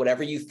sign-off,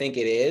 whatever you think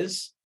it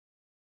is.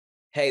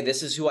 Hey,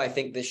 this is who I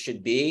think this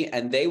should be.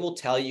 And they will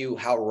tell you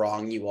how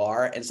wrong you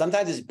are. And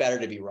sometimes it's better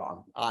to be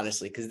wrong,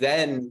 honestly, because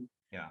then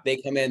they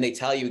come in and they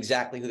tell you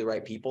exactly who the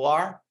right people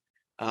are.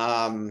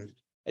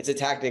 It's a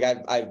tactic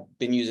I've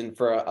been using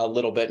for a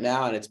little bit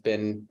now, and it's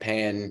been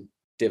paying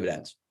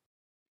dividends.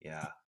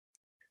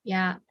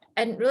 Yeah.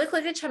 And really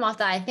quickly to trim off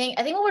that, I think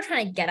what we're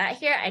trying to get at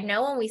here, I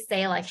know when we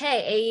say like,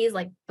 hey, AEs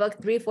like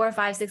book 3, 4,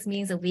 5, 6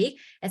 meetings a week,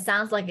 it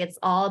sounds like it's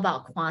all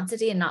about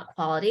quantity and not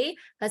quality.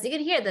 Because you can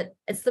hear that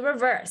it's the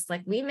reverse.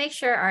 Like, we make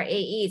sure our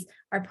AEs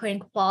are putting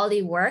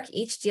quality work,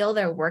 each deal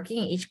they're working,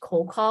 each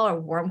cold call or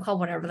warm call,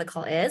 whatever the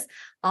call is.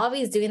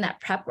 Avi's doing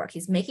that prep work.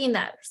 He's making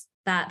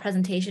that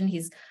presentation.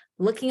 He's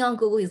looking on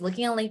Google, he's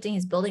looking on LinkedIn,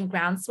 he's building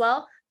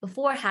groundswell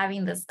before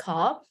having this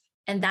call.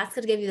 And that's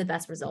going to give you the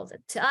best results.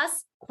 To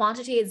us,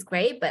 quantity is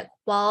great, but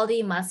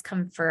quality must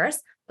come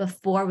first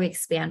before we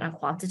expand on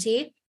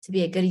quantity to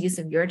be a good use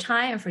of your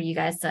time and for you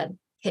guys to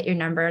hit your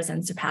numbers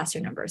and surpass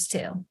your numbers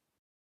too.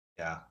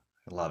 Yeah,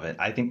 I love it.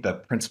 I think the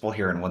principle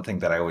here, and one thing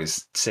that I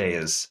always say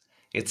is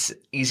it's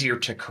easier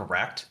to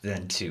correct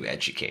than to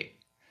educate.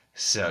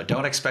 So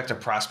don't expect a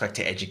prospect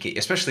to educate,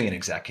 especially an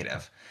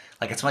executive.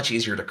 Like, it's much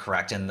easier to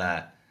correct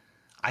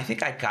I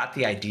think I got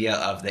the idea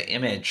of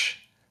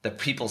the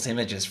people's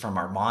images from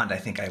Armand. I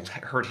think I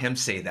heard him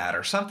say that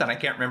or something. I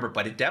can't remember,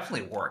 but it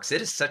definitely works.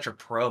 It is such a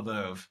pro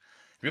move.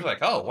 People are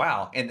like, oh,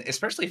 wow. And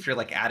especially if you're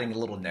like adding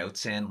little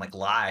notes in like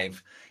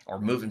live or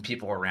moving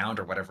people around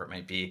or whatever it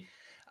might be.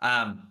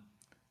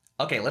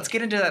 Okay, let's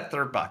get into that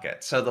third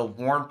bucket. So the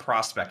warm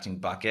prospecting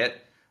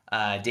bucket.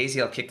 Daisy,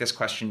 I'll kick this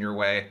question your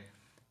way.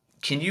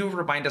 Can you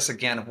remind us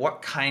again,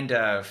 what kind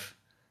of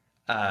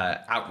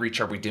outreach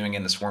are we doing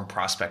in this warm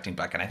prospecting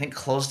bucket? I think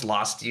closed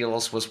loss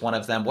deals was one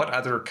of them. What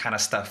other kind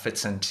of stuff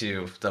fits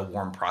into the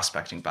warm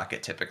prospecting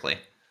bucket typically?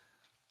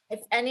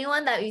 It's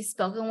anyone that we've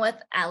spoken with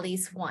at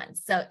least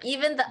once. So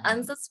even the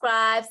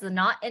unsubscribes, the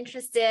not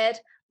interested,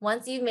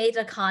 once you've made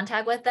a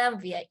contact with them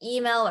via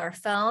email or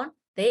phone,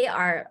 they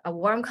are a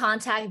warm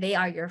contact. They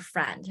are your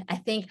friend. I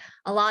think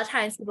a lot of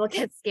times people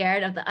get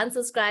scared of the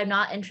unsubscribe,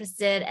 not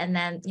interested, and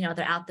then,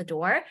 they're out the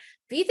door.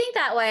 If you think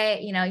that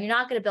way, you're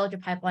not going to build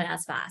your pipeline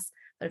as fast.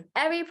 But if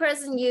every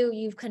person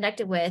you've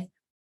connected with,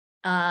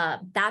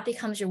 that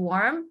becomes your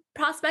warm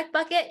prospect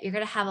bucket, you're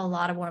going to have a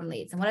lot of warm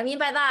leads. And what I mean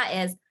by that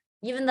is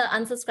even the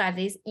unsubscribe,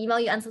 they email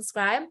you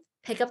unsubscribe,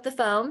 pick up the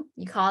phone,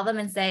 you call them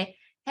and say,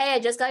 hey, I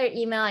just got your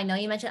email. I know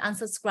you mentioned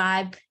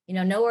unsubscribe.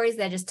 No worries.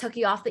 That I just took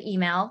you off the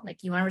email.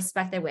 Like, you want to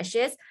respect their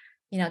wishes.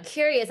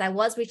 Curious, I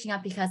was reaching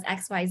out because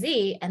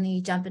XYZ, and then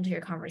you jump into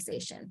your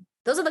conversation.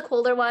 Those are the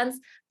colder ones,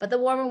 but the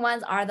warmer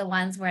ones are the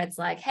ones where it's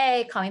like,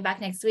 hey, call me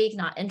back next week,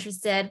 not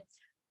interested.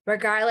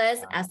 Regardless,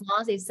 as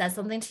long as they've said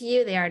something to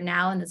you, they are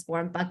now in this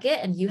warm bucket,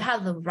 and you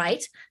have the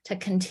right to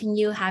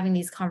continue having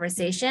these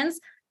conversations,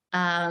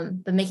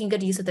 but making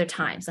good use of their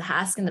time. So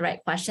asking the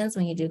right questions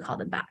when you do call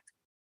them back.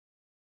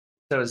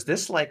 So is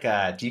this like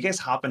do you guys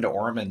hop into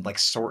Orum and like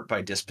sort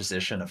by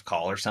disposition of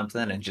call or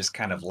something and just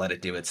kind of let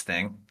it do its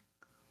thing?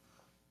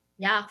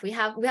 Yeah, we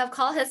have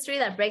call history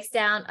that breaks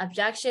down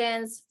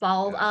objections,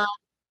 followed up,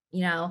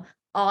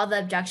 all the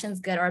objections,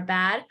 good or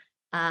bad.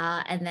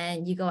 And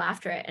then you go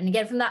after it. And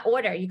again, from that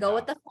order, you go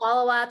with the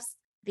follow-ups,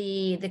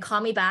 the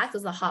call me back,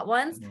 those are the hot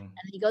ones. And then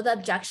you go with the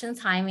objection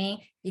timing,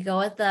 you go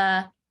with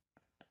the,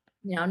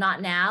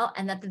 not now.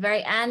 And at the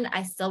very end,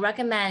 I still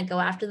recommend go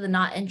after the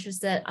not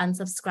interested,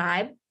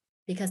 unsubscribe,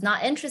 because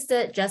not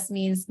interested just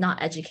means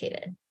not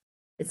educated.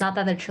 It's not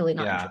that they're truly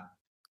not interested.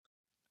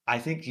 I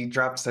think you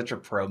dropped such a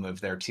pro move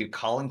there too,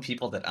 calling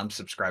people that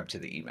unsubscribe to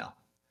the email.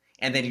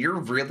 And then you're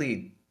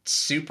really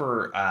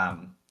super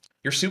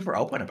you're super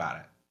open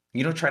about it.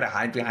 You don't try to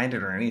hide behind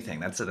it or anything.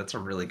 That's a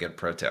really good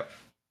pro tip.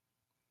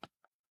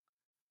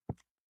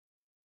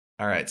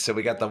 All right, so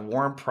we got the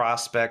warm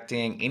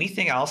prospecting.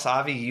 Anything else,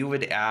 Avi, you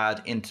would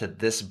add into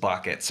this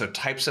bucket? So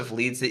types of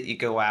leads that you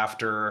go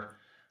after,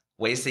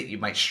 ways that you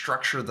might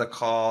structure the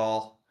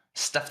call,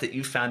 stuff that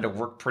you found to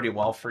work pretty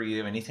well for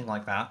you, anything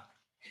like that?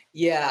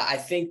 Yeah, I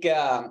think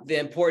the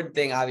important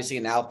thing, obviously,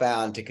 in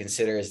outbound to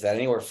consider is that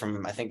anywhere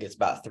from, I think it's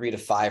about 3 to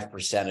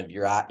 5% of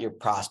your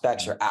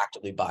prospects are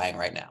actively buying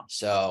right now.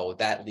 So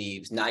that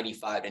leaves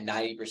 95 to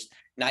 90%,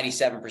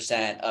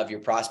 97% of your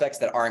prospects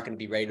that aren't going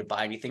to be ready to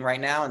buy anything right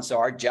now. And so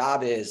our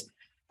job is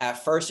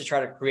at first to try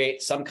to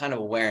create some kind of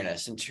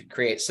awareness and to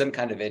create some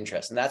kind of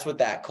interest. And that's what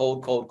that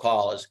cold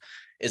call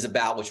is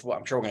about, which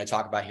I'm sure we're going to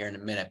talk about here in a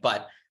minute.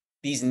 But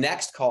these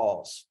next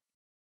calls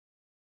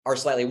are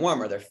slightly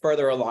warmer. They're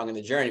further along in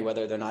the journey,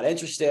 whether they're not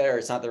interested or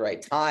it's not the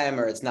right time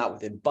or it's not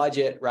within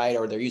budget, right?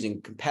 Or they're using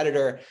a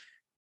competitor.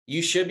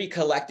 You should be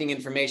collecting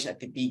information at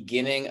the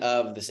beginning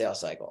of the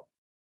sales cycle.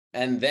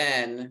 And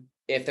then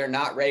if they're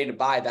not ready to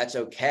buy, that's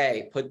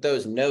okay. Put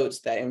those notes,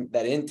 that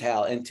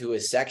intel into a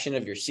section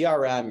of your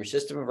CRM, your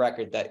system of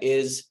record that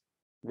is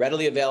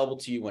readily available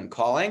to you when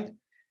calling,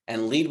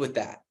 and lead with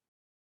that.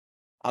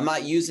 I'm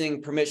not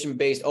using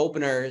permission-based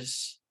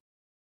openers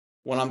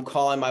when I'm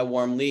calling my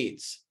warm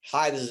leads.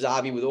 Hi, this is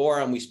Avi with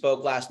Orum. We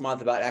spoke last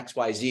month about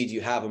XYZ. Do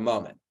you have a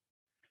moment?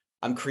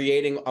 I'm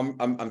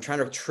trying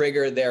to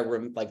trigger their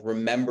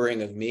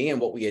remembering of me and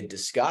what we had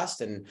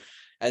discussed. And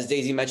as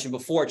Daisy mentioned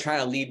before, trying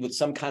to lead with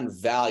some kind of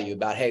value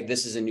about, hey,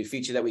 this is a new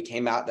feature that we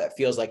came out that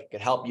feels like it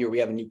could help you. We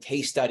have a new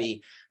case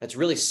study that's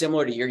really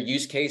similar to your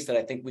use case that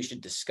I think we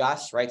should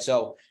discuss, right?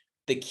 So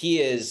the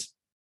key is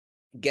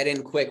get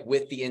in quick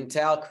with the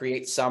intel,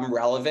 create some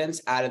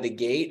relevance out of the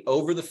gate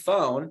over the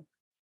phone,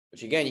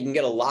 which again, you can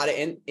get a lot of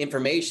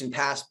information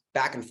passed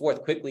back and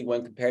forth quickly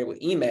when compared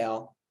with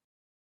email.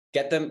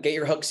 Get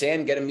your hooks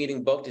in, get a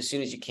meeting booked as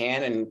soon as you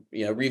can,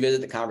 and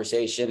revisit the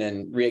conversation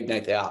and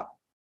reignite the op.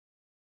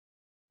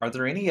 Are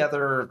there any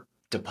other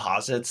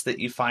deposits that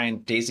you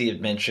find? Daisy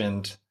had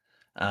mentioned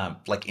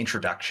like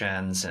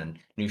introductions and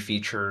new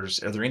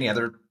features. Are there any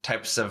other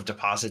types of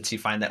deposits you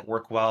find that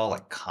work well,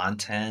 like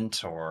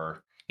content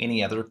or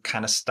any other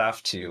kind of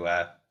stuff to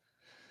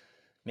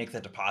make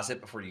the deposit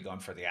before you go in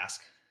for the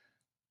ask?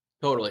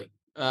 Totally.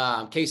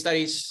 Case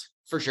studies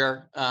for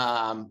sure.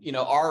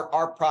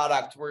 Our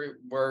product,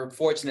 we're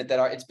fortunate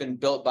that it's been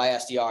built by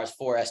SDRs,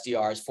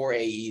 for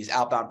AEs,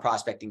 outbound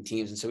prospecting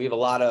teams. And so we have a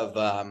lot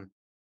of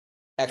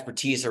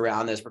expertise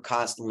around this. We're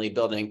constantly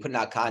putting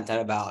out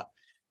content about,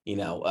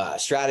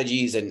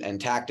 strategies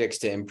and tactics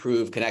to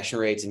improve connection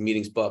rates and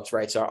meetings booked,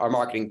 right? So our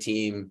marketing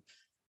team,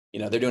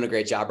 they're doing a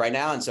great job right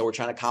now. And so we're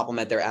trying to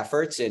complement their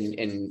efforts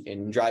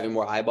in driving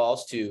more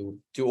eyeballs to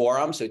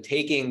Orum. So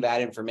taking that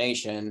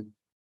information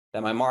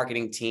that my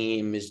marketing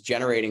team is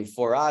generating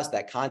for us,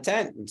 that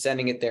content, and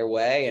sending it their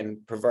way and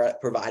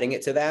providing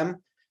it to them,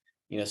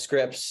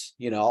 scripts,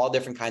 all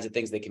different kinds of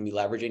things they can be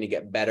leveraging to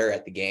get better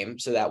at the game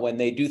so that when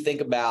they do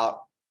think about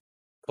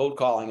cold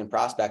calling and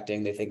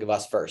prospecting, they think of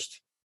us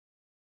first.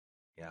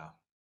 Yeah.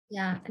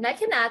 Yeah. And I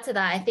can add to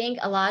that. I think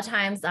a lot of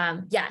times,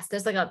 yes,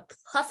 there's like a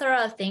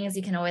plethora of things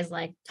you can always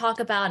talk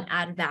about and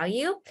add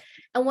value.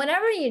 And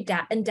whenever you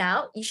in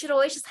doubt, you should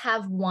always just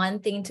have one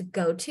thing to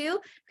go to,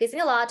 because I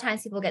think a lot of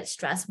times people get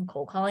stressed from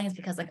cold calling is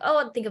because I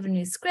think of a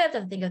new script,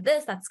 I think of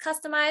this, that's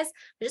customized,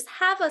 but just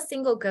have a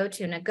single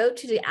go-to. And a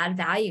go-to to add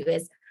value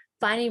is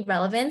finding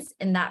relevance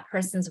in that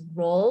person's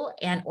role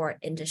and or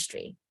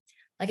industry.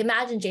 Like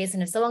imagine,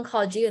 Jason, if someone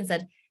called you and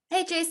said,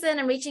 hey, Jason,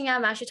 I'm reaching out.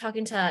 I'm actually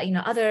talking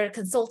to, other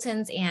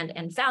consultants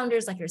and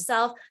founders like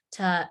yourself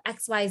to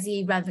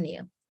XYZ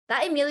revenue.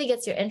 that immediately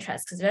gets your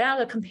interest because they're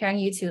now comparing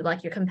you to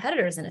like your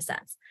competitors in a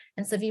sense.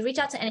 And so if you reach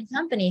out to any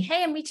company,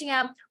 hey, I'm reaching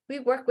out, we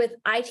work with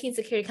IT and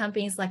security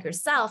companies like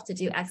yourself to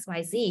do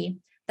XYZ,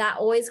 that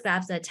always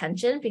grabs the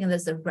attention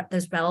because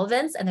there's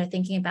relevance and they're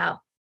thinking about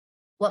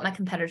what my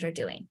competitors are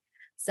doing.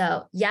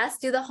 So yes,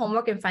 do the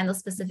homework and find those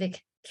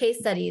specific case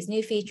studies,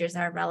 new features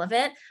that are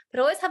relevant,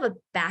 but always have a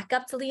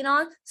backup to lean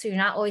on. So you're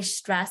not always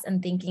stressed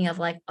and thinking of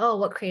like, oh,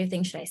 what creative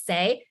thing should I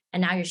say?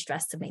 And now you're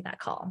stressed to make that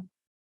call.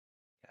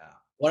 Yeah.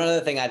 One other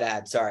thing I'd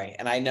add, sorry,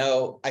 and I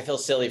know I feel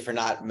silly for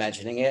not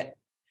mentioning it,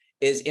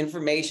 is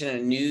information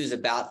and news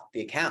about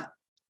the account.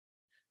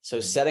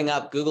 So setting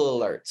up Google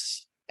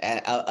alerts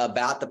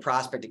about the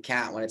prospect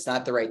account when it's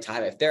not the right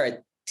time. If they're a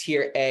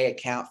tier A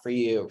account for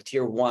you,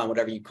 tier 1,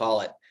 whatever you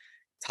call it,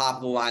 top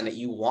of the line that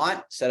you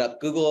want, set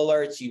up Google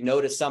alerts. You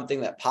notice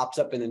something that pops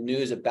up in the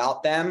news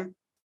about them,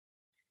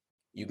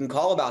 you can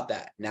call about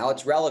that. Now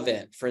it's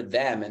relevant for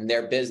them and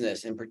their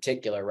business in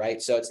particular,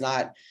 right? So it's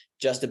not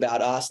just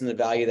about us and the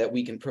value that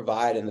we can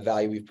provide and the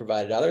value we've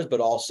provided others, but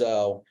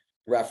also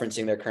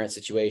referencing their current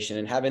situation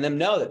and having them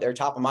know that they're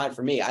top of mind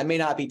for me. I may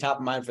not be top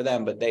of mind for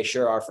them, but they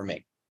sure are for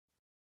me.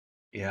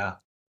 Yeah.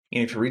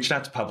 And if you're reaching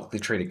out to publicly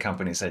traded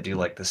companies, I do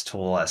like this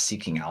tool,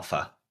 Seeking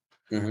Alpha.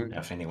 Mm-hmm.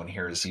 If anyone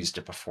here has used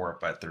it before,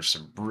 but there's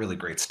some really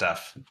great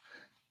stuff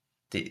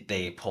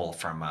they pull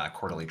from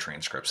quarterly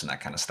transcripts and that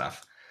kind of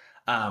stuff.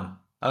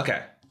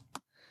 Okay.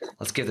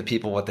 Let's give the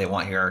people what they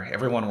want here.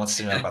 Everyone wants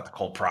to know about the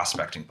cold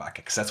prospecting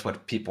bucket because that's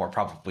what people are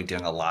probably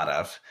doing a lot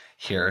of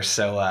here.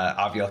 So,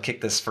 Avi, I'll kick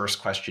this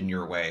first question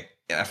your way.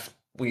 If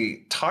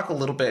we talk a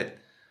little bit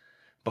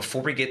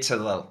before we get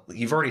to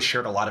you've already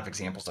shared a lot of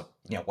examples of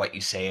what you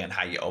say and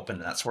how you open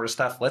and that sort of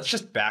stuff. Let's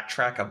just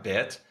backtrack a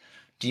bit.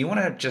 Do you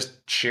want to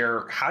just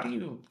share how do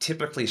you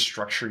typically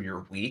structure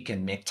your week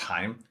and make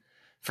time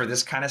for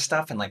this kind of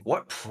stuff, and like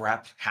what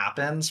prep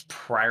happens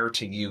prior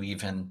to you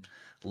even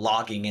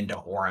logging into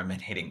Orum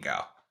and hitting go?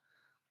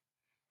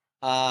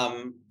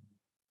 I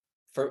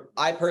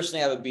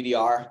personally have a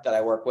BDR that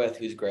I work with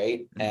who's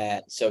great.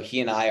 And so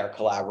he and I are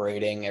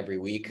collaborating every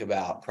week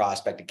about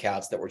prospect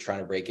accounts that we're trying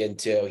to break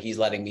into. He's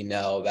letting me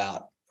know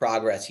about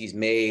progress he's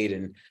made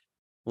and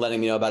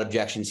letting me know about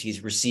objections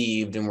he's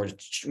received. And we're,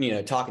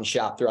 talking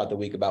shop throughout the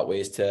week about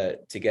ways to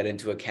get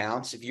into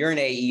accounts. If you're an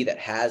AE that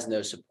has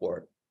no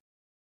support,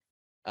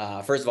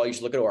 first of all, you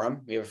should look at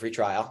Orum. We have a free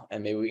trial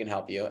and maybe we can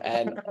help you.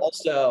 And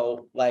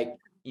also,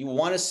 you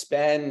want to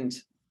spend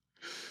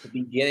the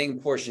beginning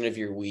portion of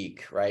your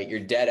week, right? Your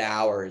dead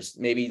hours,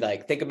 maybe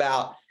think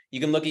about, you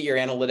can look at your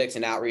analytics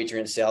and outreach or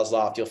in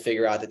SalesLoft, you'll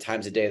figure out the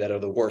times of day that are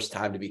the worst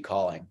time to be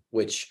calling,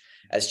 which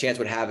as chance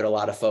would have it, a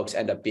lot of folks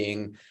end up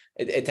being,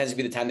 it tends to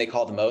be the time they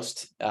call the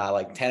most,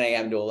 like 10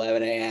 a.m. to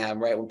 11 a.m.,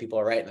 right? When people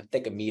are right in the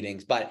thick of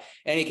meetings. But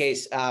in any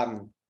case,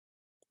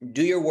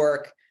 do your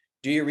work,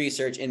 do your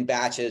research in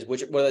batches,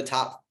 what are the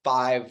top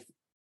 5,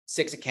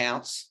 6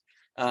 accounts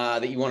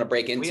that you want to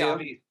break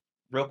into?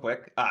 Real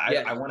quick,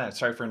 I want to,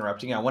 sorry for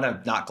interrupting you. I want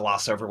to not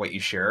gloss over what you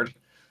shared.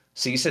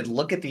 So you said,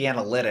 look at the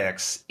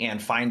analytics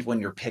and find when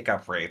your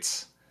pickup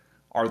rates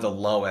are the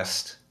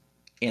lowest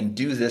and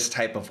do this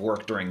type of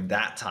work during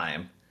that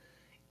time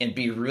and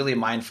be really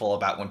mindful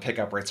about when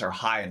pickup rates are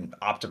high and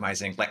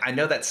optimizing. I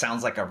know that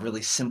sounds like a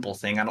really simple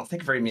thing. I don't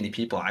think very many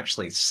people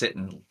actually sit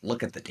and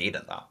look at the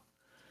data though.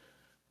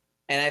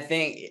 And I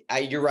think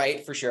you're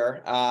right for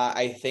sure.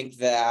 I think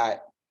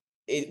that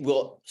it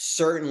will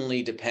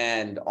certainly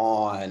depend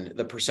on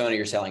the persona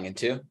you're selling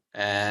into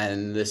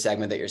and the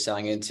segment that you're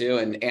selling into,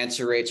 and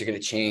answer rates are going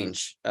to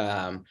change.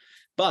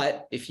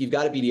 But if you've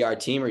got a BDR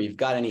team or you've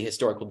got any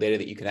historical data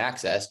that you can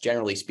access,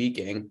 generally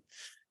speaking,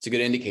 it's a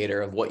good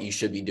indicator of what you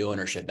should be doing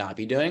or should not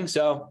be doing.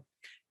 So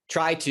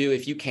try to,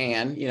 if you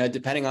can,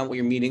 depending on what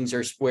your meetings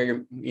are,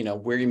 where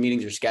your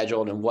meetings are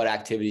scheduled and what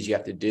activities you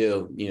have to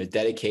do,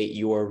 dedicate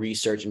your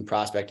research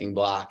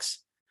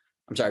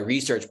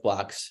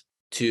blocks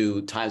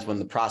to times when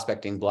the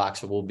prospecting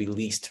blocks will be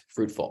least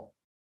fruitful.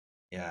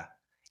 Yeah.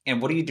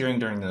 And what are you doing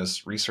during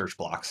those research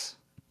blocks?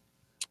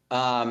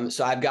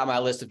 So I've got my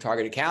list of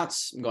target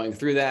accounts. I'm going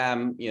through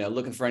them,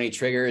 looking for any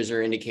triggers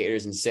or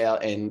indicators in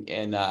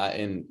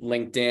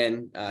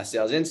LinkedIn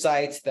sales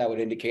insights that would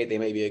indicate they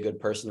may be a good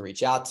person to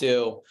reach out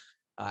to.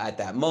 At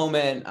that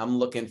moment, I'm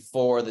looking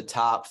for the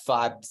top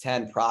 5 to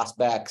 10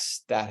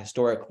 prospects that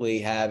historically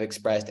have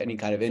expressed any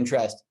kind of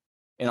interest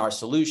in our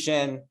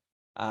solution.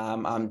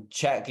 I'm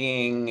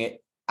checking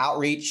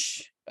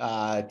outreach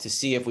to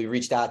see if we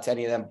reached out to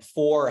any of them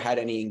before, had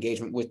any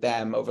engagement with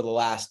them over the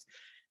last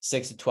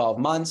 6 to 12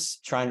 months,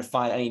 trying to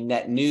find any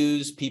net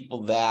news,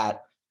 people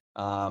that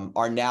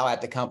are now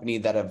at the company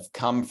that have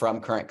come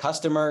from current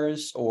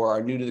customers or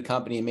are new to the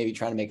company and maybe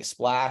trying to make a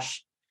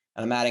splash.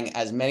 And I'm adding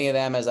as many of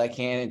them as I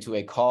can into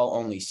a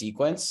call-only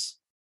sequence.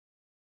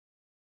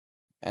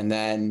 And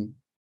then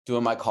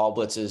doing my call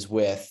blitzes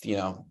with,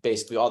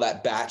 basically all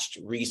that batched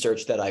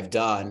research that I've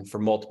done for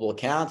multiple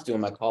accounts,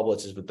 doing my call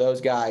blitzes with those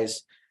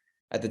guys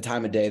at the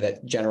time of day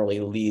that generally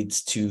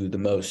leads to the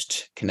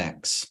most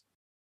connects.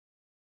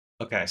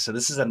 Okay, so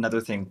this is another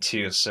thing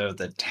too. So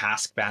the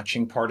task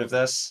batching part of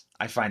this,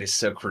 I find is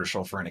so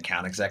crucial for an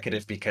account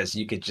executive because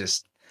you could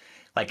just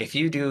like if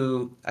you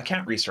do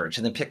account research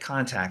and then pick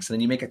contacts and then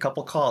you make a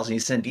couple calls and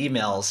you send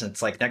emails, and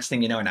it's like next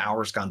thing you know, an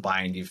hour's gone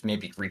by and you've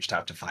maybe reached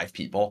out to 5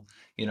 people,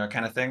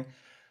 kind of thing.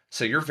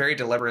 So you're very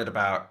deliberate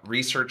about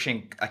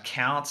researching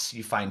accounts,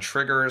 you find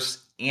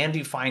triggers, and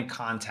you find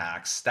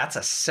contacts. That's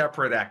a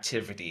separate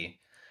activity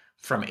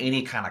from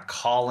any kind of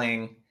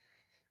calling.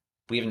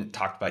 We haven't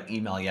talked about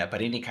email yet,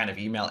 but any kind of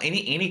email,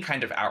 any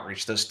kind of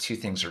outreach, those two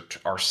things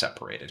are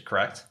separated,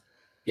 correct?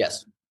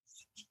 Yes.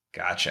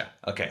 Gotcha.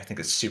 Okay, I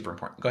think it's super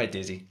important. Go ahead,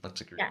 Daisy.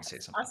 Looks like you're going to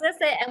Yes. say I was something.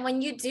 gonna say, and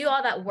when you do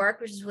all that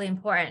work, which is really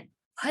important,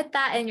 put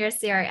that in your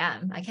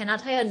CRM. I cannot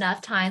tell you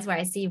enough times where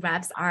I see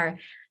reps are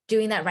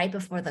doing that right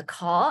before the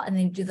call, and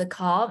then you do the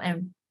call,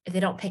 and if they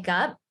don't pick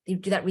up, they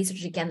do that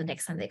research again the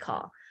next time they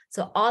call.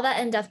 So all that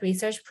in-depth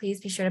research, please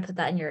be sure to put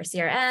that in your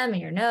CRM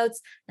and your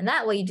notes. And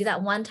that way you do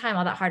that one time,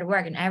 all that hard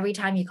work. And every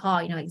time you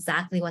call, you know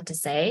exactly what to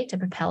say to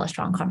propel a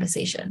strong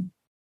conversation.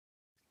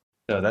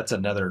 So that's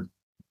another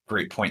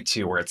great point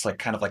too, where it's like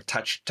kind of like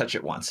touch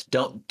it once.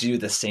 Don't do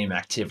the same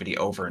activity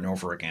over and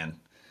over again.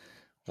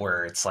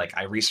 Where it's like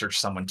I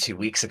researched someone 2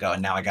 weeks ago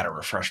and now I got to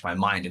refresh my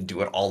mind and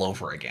do it all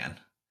over again,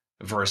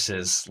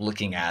 versus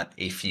looking at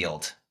a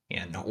field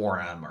in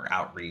Orum or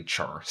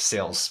Outreach or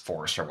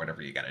Salesforce or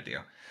whatever you got to do.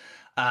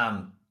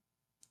 Um,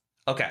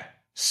 Okay.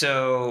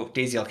 So,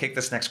 Daisy, I'll kick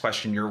this next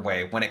question your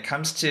way. When it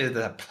comes to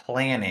the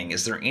planning,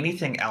 is there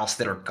anything else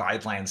that are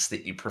guidelines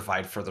that you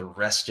provide for the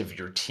rest of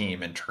your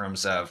team in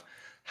terms of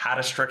how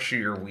to structure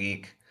your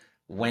week,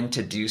 when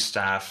to do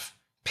stuff,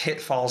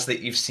 pitfalls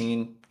that you've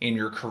seen in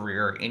your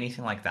career,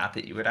 anything like that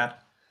that you would add?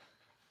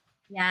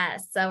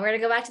 Yes. So we're going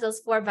to go back to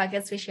those 4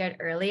 buckets we shared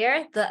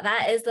earlier.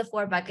 That is the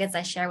 4 buckets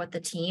I share with the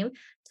team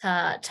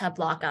to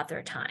block out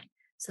their time.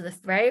 So the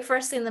very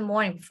first thing in the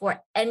morning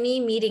before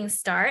any meetings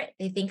start,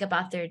 they think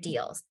about their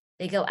deals.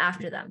 They go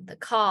after them, the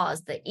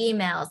calls, the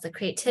emails, the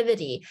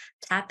creativity,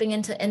 tapping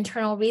into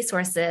internal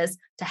resources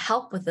to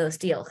help with those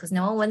deals because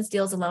no one wins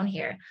deals alone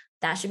here.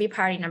 That should be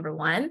priority number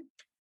one.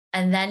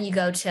 And then you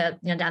go to,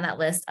 down that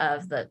list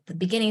of the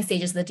beginning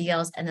stages of the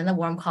deals and then the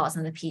warm calls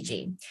and the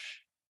PG.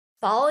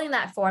 Following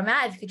that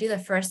format, if you could do the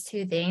first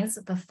two things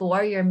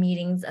before your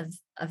meetings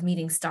of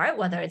meetings start,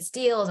 whether it's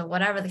deals or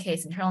whatever the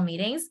case, internal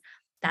meetings,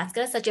 that's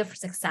going to set you up for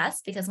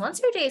success because once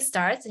your day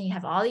starts and you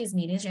have all these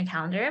meetings in your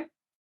calendar,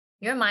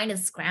 your mind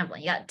is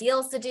scrambling. You got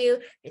deals to do.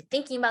 You're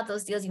thinking about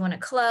those deals you want to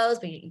close,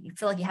 but you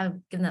feel like you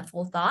haven't given that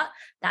full thought.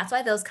 That's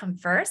why those come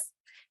first.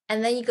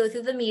 And then you go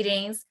through the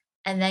meetings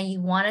and then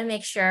you want to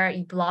make sure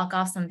you block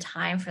off some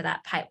time for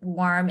that pipe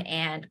warm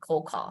and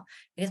cold call.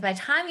 Because by the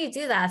time you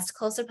do that, it's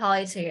closer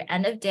probably to your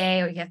end of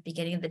day or you have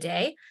beginning of the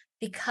day.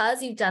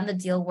 Because you've done the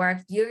deal work,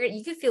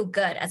 you can feel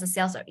good as a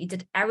sales rep. You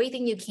did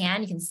everything you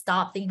can. You can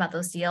stop thinking about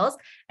those deals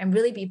and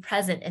really be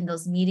present in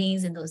those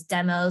meetings, in those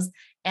demos,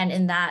 and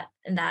in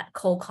that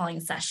cold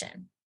calling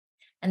session.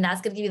 And that's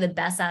going to give you the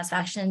best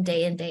satisfaction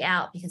day in, day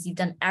out, because you've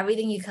done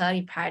everything you could.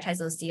 You prioritize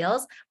those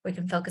deals where you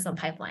can focus on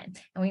pipeline.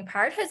 And when you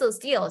prioritize those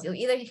deals, you'll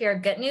either hear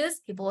good news.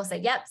 People will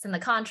say, yep, send the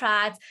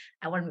contract.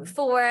 I want to move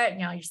forward.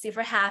 You're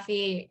super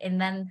happy.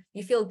 And then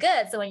you feel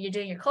good. So when you're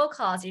doing your cold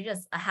calls, you're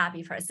just a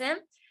happy person.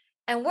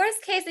 And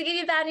worst case, they give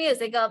you bad news.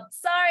 They go,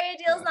 sorry,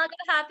 deal's not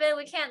going to happen.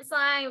 We can't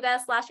sign. We got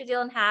to slash your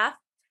deal in half.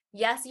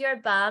 Yes, you're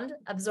bummed.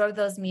 Absorb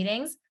those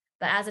meetings.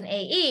 But as an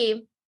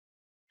AE,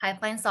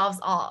 pipeline solves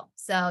all.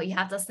 So you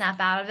have to snap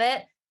out of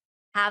it,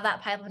 have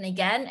that pipeline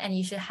again, and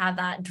you should have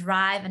that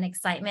drive and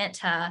excitement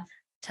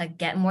to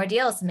get more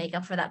deals to make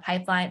up for that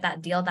pipeline,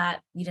 that deal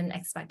that you didn't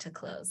expect to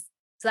close.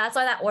 So that's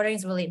why that ordering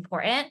is really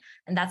important.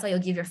 And that's why you'll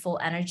give your full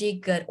energy,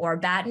 good or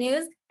bad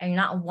news, and you're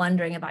not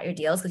wondering about your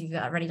deals because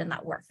you've already done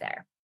that work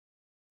there.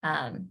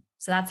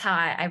 So that's how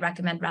I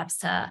recommend reps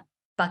to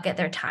bucket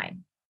their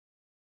time.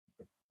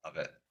 Love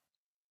it.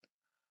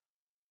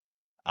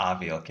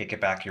 Avi, I'll kick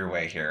it back your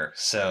way here.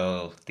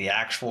 So the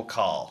actual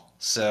call.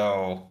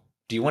 So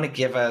do you want to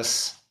give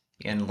us,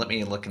 and let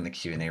me look in the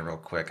Q&A real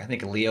quick. I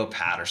think Leo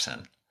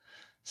Patterson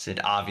said,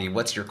 Avi,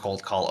 what's your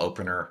cold call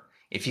opener?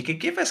 If you could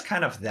give us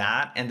kind of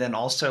that, and then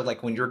also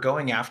like when you're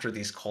going after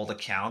these cold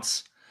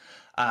accounts,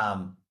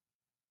 um,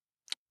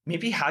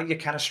 maybe how you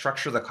kind of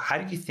structure how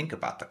do you think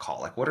about the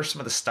call? Like what are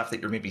some of the stuff that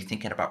you're maybe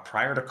thinking about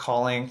prior to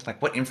calling?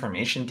 Like what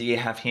information do you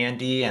have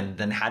handy? And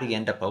then how do you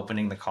end up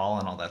opening the call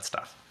and all that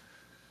stuff?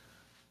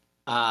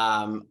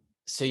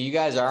 So you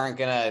guys aren't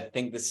gonna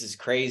think this is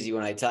crazy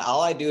when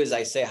all I do is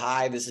I say,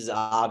 hi, this is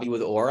Avi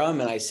with Orum,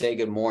 and I say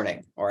good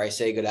morning or I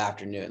say good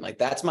afternoon. Like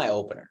that's my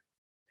opener.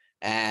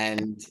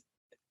 And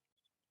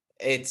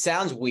it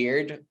sounds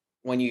weird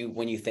when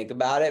you think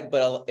about it,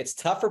 but it's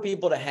tough for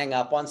people to hang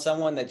up on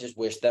someone that just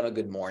wished them a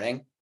good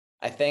morning.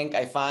 I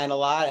find a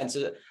lot. And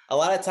so a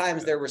lot of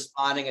times they're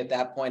responding at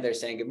that point, they're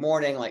saying good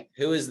morning, like,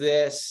 who is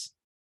this?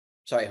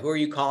 Sorry, who are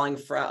you calling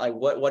from? Like,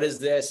 what is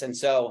this? And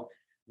so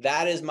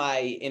that is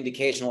my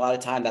indication a lot of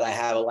time that I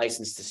have a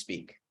license to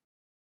speak,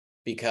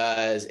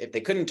 because if they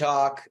couldn't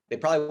talk, they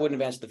probably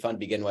wouldn't have answered the phone to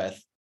begin with.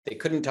 they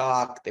couldn't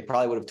talk. They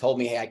probably would have told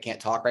me, hey, I can't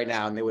talk right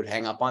now, and they would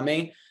hang up on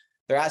me.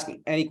 They're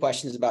asking any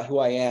questions about who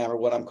I am or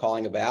what I'm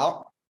calling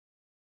about.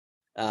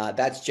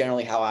 That's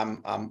generally how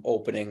I'm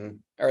opening,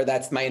 or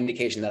that's my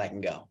indication that I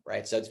can go,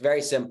 right? So it's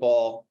very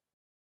simple.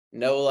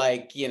 No,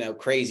 like,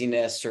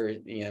 craziness or,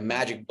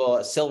 magic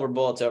bullet, silver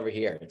bullets over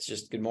here. It's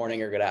just good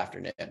morning or good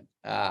afternoon.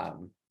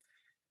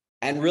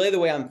 And really the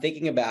way I'm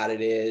thinking about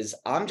it is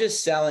I'm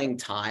just selling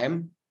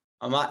time.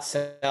 I'm not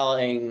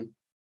selling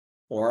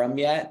Orum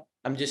yet.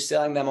 I'm just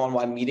selling them on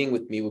why meeting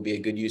with me would be a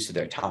good use of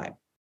their time.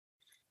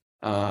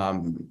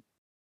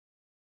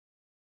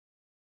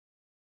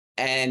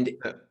 And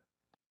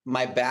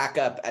my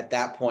backup at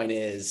that point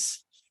is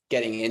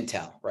getting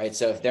intel, right?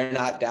 So if they're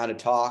not down to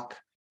talk,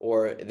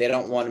 or they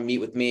don't want to meet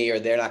with me, or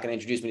they're not going to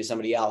introduce me to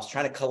somebody else,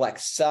 trying to collect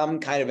some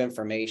kind of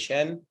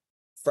information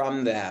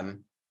from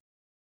them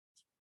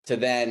to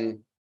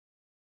then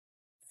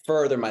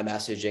further my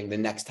messaging the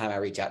next time I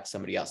reach out to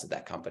somebody else at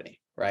that company,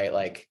 right?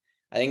 Like,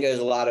 I think there's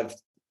a lot of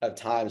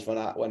times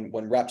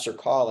when reps are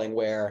calling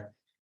where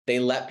they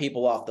let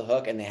people off the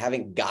hook and they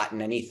haven't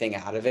gotten anything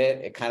out of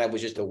it. It kind of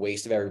was just a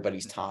waste of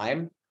everybody's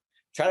time.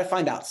 Try to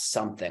find out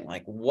something,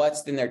 like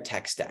what's in their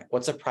tech stack,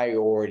 what's a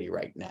priority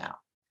right now.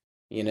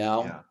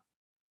 Yeah.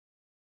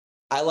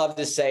 I love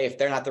to say, if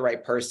they're not the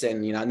right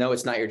person, I know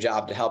it's not your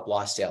job to help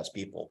lost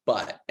salespeople,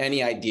 but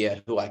any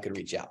idea who I could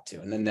reach out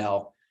to, and then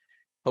they'll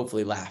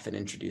hopefully laugh and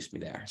introduce me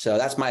there. So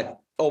that's my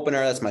opener.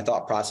 That's my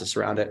thought process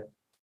around it.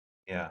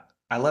 Yeah.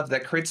 I love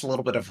that. Creates a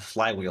little bit of a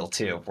flywheel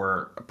too,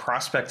 where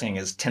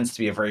prospecting tends to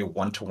be a very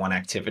one-to-one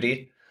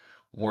activity,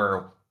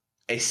 where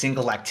a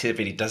single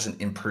activity doesn't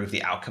improve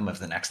the outcome of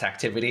the next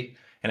activity.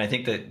 And I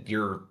think that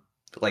you're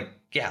like,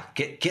 yeah,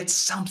 get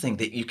something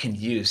that you can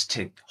use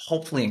to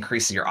hopefully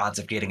increase your odds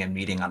of getting a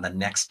meeting on the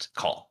next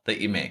call that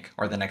you make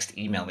or the next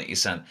email that you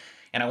send.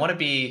 And I want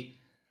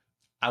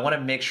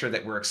to make sure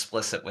that we're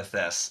explicit with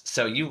this.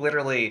 So you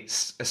literally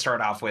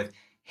start off with,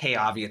 hey,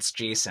 Avi, it's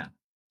Jason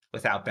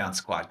with Outbound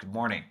Squad. Good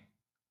morning.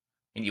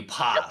 And you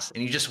pause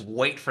and you just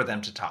wait for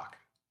them to talk.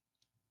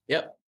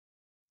 Yep.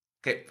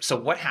 Okay. So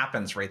what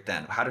happens right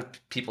then? How do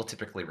people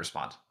typically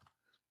respond?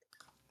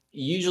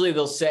 Usually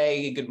they'll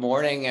say good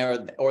morning,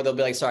 or they'll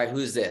be like, sorry,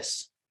 who's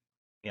this?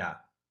 Yeah.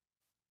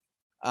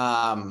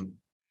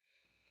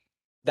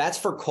 That's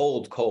for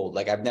cold.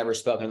 Like, I've never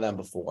spoken to them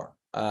before.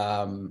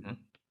 The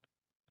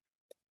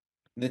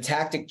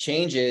tactic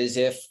changes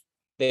if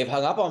they've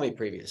hung up on me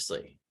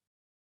previously,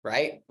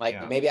 right?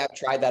 Like, maybe I've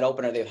tried that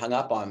opener, they've hung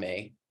up on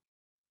me.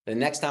 The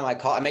next time I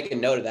call, I make a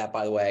note of that,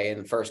 by the way, in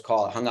the first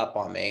call, it hung up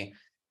on me.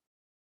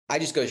 I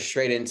just go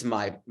straight into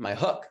my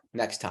hook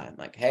next time.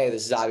 Like, hey,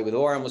 this is Avi with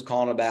Orum, was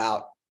calling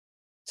about.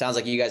 Sounds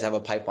like you guys have a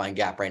pipeline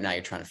gap right now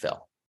you're trying to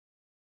fill.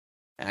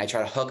 And I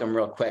try to hook them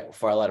real quick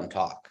before I let them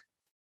talk,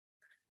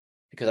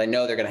 because I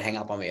know they're going to hang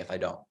up on me if I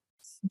don't.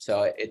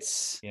 So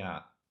it's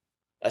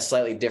a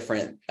slightly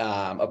different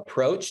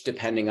approach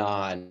depending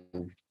on,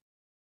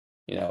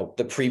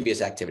 the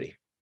previous activity.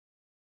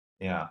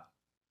 Yeah.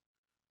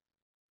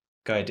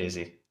 Go ahead,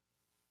 Daisy.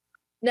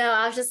 No,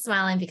 I was just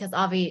smiling because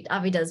Avi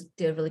does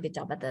do a really good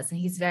job at this, and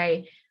he's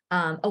very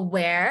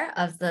aware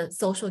of the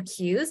social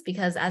cues,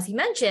 because as he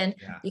mentioned,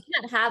 you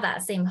can't have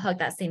that same hook,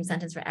 that same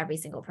sentence for every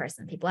single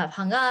person. People have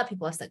hung up,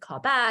 people have said call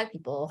back,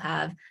 people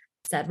have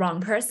said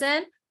wrong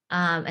person.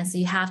 And so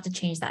you have to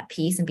change that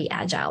piece and be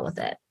agile with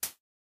it.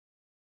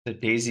 So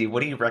Daisy,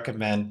 what do you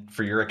recommend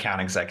for your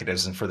account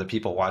executives and for the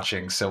people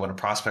watching? So when a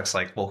prospect's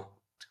like, well,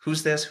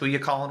 who's this? Who are you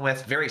calling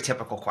with? Very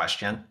typical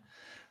question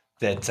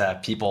that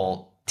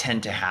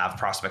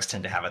prospects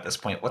tend to have at this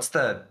point. What's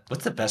the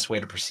best way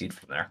to proceed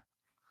from there?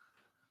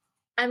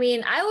 I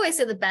mean, I always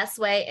say the best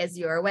way is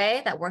your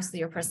way that works with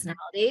your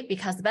personality,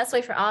 because the best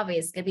way for Avi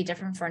is going to be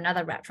different for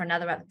another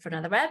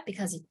rep,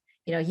 because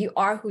you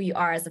are who you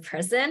are as a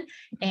person,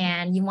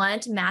 and you want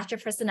it to match your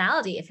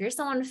personality. If you're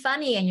someone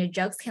funny and your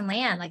jokes can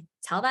land, like,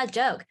 tell that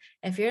joke.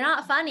 If you're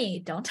not funny,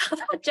 don't tell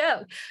that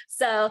joke.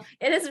 So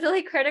it is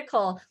really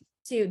critical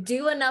to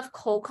do enough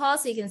cold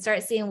calls so you can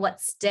start seeing what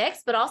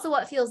sticks, but also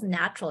what feels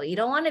natural. You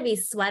don't want to be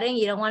sweating.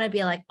 You don't want to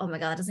be like, oh my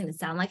God, that doesn't even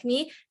sound like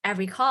me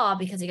every call,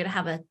 because you're going to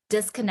have a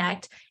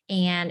disconnect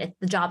and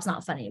the job's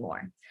not fun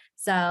anymore.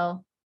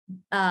 So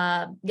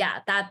that's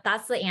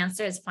the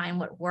answer, is find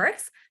what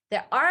works.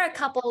 There are a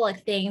couple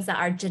of things that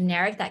are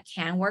generic that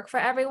can work for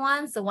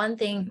everyone. So one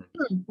thing,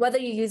 whether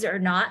you use it or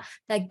not,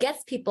 that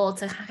gets people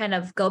to kind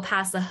of go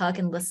past the hook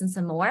and listen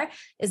some more,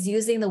 is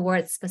using the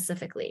word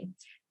specifically.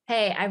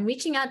 Hey, I'm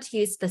reaching out to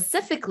you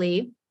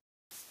specifically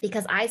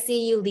because I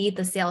see you lead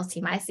the sales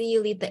team. I see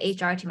you lead the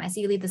HR team. I see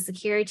you lead the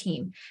security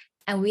team.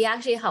 And we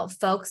actually help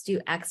folks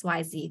do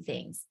XYZ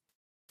things.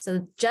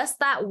 So just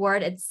that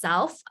word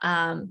itself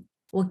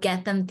will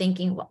get them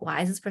thinking,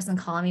 why is this person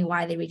calling me?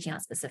 Why are they reaching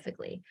out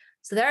specifically?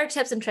 So there are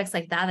tips and tricks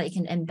like that you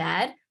can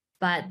embed,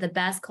 but the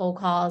best cold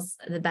calls,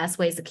 the best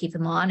ways to keep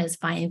them on is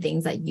finding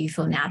things that you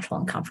feel natural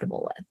and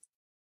comfortable with.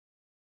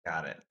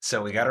 Got it.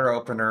 So we got our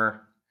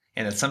opener,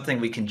 and it's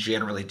something we can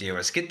generally do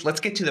is let's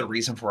get to the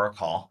reason for our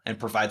call and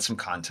provide some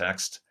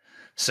context.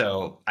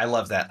 So I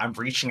love that. I'm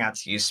reaching out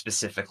to you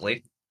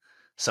specifically.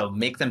 So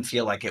make them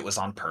feel like it was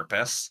on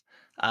purpose.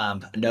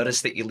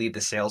 Notice that you lead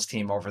the sales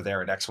team over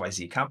there at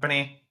XYZ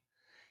company.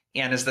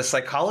 And is the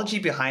psychology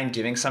behind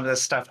doing some of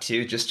this stuff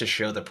too, just to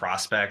show the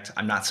prospect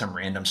I'm not some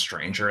random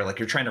stranger? Like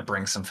you're trying to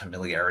bring some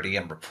familiarity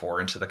and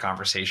rapport into the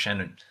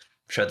conversation and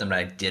show them that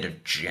I did a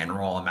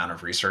general amount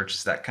of research.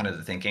 Is that kind of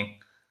the thinking?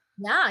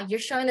 Yeah, you're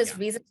showing this Yeah.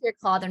 reason to your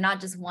call. They're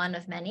not just one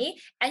of many.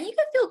 And you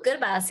can feel good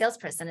about a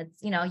salesperson.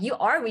 It's, you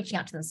are reaching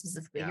out to them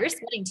specifically. Yeah. You're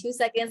spending 2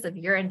 seconds of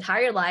your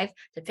entire life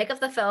to pick up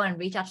the phone and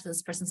reach out to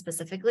this person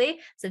specifically.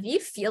 So if you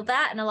feel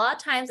that, and a lot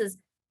of times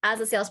as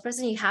a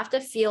salesperson, you have to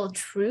feel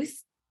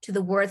truth to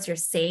the words you're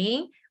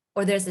saying,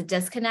 or there's a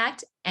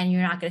disconnect and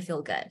you're not going to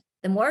feel good.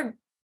 The more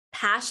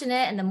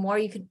passionate and the more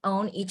you can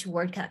own each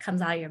word that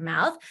comes out of your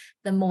mouth,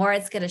 the more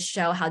it's going to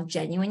show how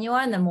genuine you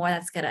are, and the more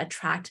that's going to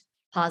attract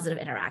positive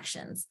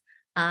interactions.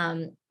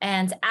 And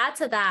to add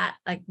to that,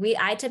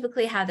 I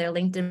typically have their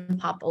LinkedIn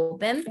pop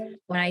open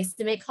when I used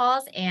to make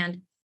calls,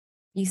 and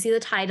you see the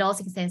titles,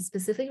 you can say I'm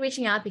specifically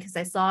reaching out because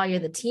I saw you're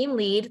the team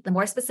lead. The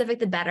more specific,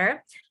 the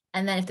better.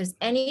 And then if there's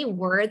any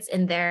words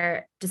in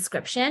their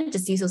description,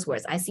 just use those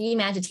words. I see you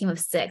manage a team of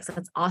 6.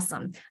 That's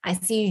awesome. I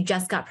see you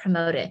just got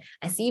promoted.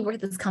 I see you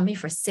worked at this company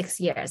for 6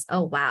 years.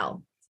 Oh,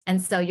 wow. And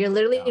so you're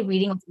literally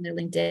reading what's in their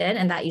LinkedIn,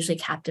 and that usually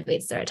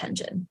captivates their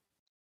attention.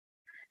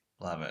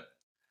 Love it.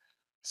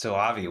 So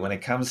Avi, when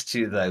it comes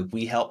to the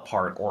we help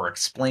part or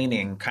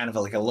explaining kind of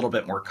like a little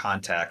bit more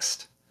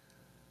context,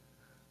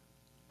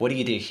 what do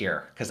you do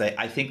here? Because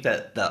I think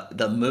that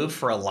the move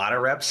for a lot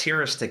of reps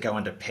here is to go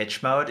into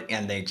pitch mode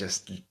and they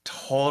just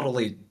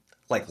totally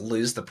like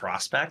lose the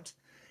prospect.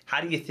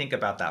 How do you think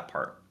about that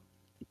part?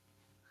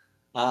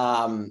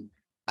 I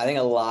think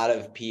a lot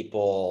of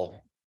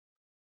people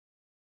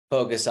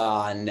focus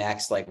on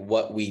next, like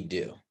what we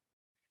do.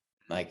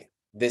 Like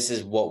this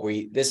is what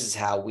we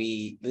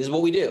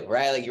do,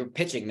 right? Like you're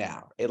pitching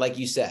now, like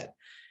you said.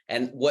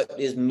 And what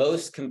is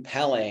most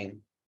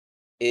compelling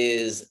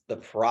is the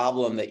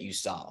problem that you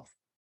solve.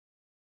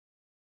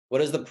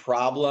 What is the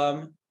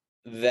problem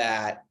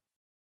that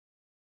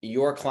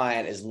your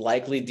client is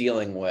likely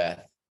dealing with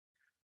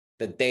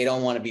that they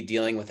don't want to be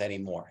dealing with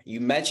anymore?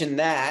 You mentioned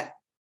that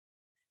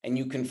and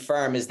you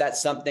confirm, does that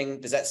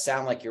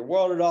sound like your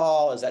world at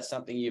all? Is that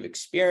something you've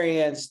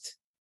experienced?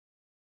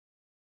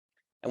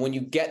 And when you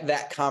get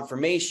that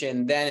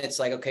confirmation, then it's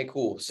like, okay,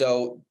 cool.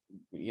 So,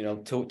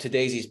 to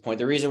Daisy's point,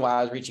 the reason why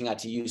I was reaching out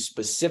to you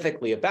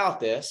specifically about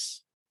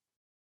this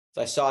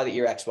is I saw that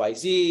you're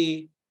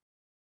XYZ,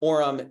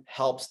 Orum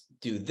helps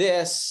do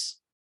this.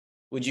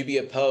 Would you be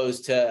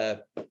opposed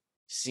to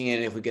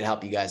seeing if we could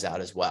help you guys out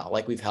as well?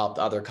 Like we've helped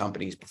other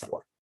companies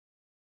before.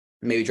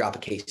 Maybe drop a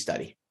case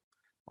study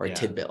or a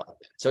tidbit like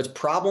that. So it's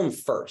problem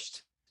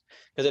first.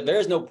 Because if there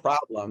is no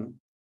problem,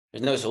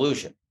 there's no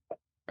solution,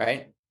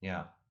 right?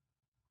 Yeah.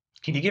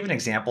 Can you give an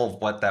example of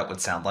what that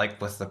would sound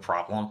like with the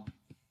problem?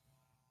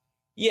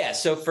 Yeah.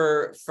 So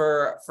for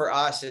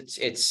us, it's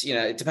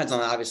it depends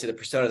on obviously the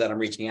persona that I'm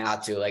reaching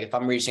out to. Like if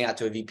I'm reaching out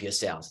to a VP of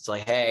sales, it's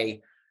like,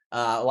 hey,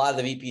 a lot of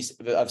the VPs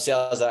of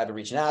sales that I've been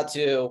reaching out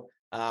to,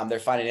 they're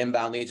finding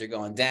inbound leads are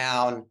going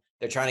down.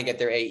 They're trying to get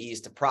their AEs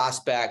to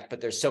prospect,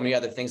 but there's so many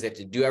other things they have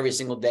to do every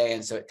single day.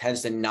 And so it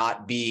tends to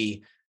not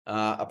be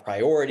a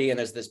priority. And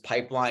there's this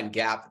pipeline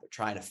gap that they're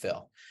trying to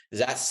fill.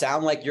 Does that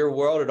sound like your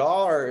world at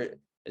all? Or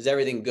is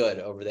everything good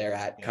over there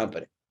at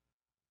company?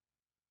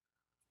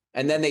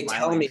 And then they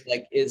tell me,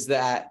 like, is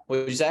that, what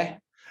would you say?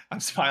 I'm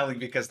smiling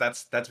because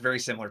that's very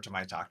similar to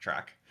my talk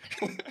track.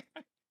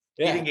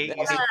 Yeah.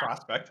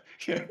 Prospect.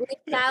 We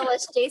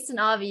established Jason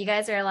Avi, you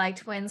guys are like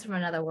twins from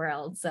another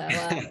world. So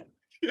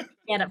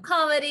stand-up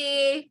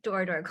comedy,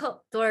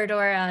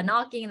 door-to-door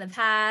knocking in the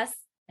past,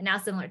 and now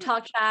similar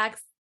talk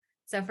tracks.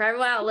 So for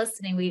everyone out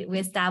listening, we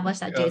established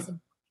that Jason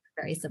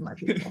very similar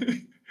people.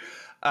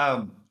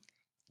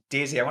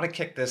 Daisy, I want to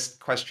kick this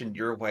question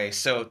your way.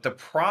 So the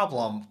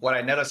problem, what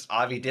I noticed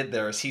Avi did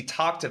there is he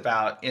talked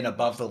about an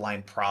above the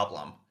line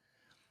problem.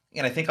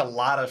 And I think a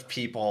lot of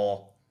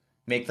people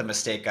make the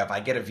mistake of,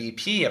 I get a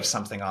VP of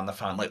something on the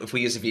phone, like if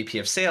we use a VP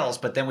of sales,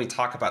 but then we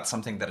talk about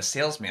something that a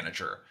sales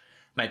manager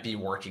might be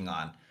working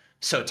on.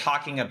 So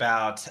talking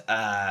about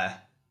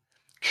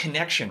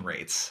connection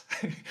rates,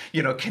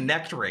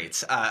 connect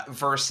rates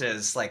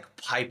versus like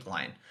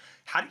pipeline.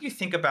 How do you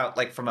think about,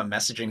 like, from a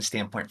messaging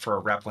standpoint for a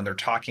rep when they're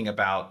talking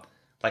about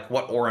like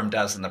what Orum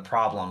does and the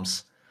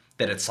problems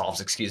that it solves,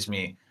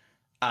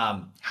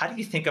 how do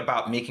you think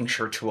about making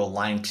sure to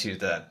align to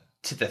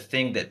the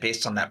thing that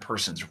based on that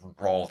person's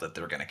role that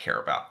they're going to care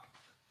about?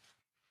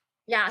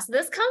 Yeah, so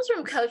this comes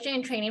from coaching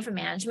and training for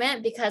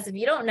management, because if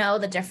you don't know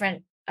the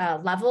different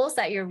levels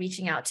that you're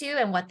reaching out to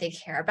and what they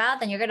care about,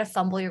 then you're going to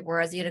fumble your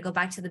words. You're going to go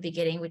back to the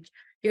beginning, which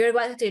you're going to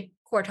go back to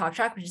core talk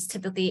track, which is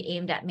typically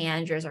aimed at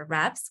managers or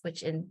reps,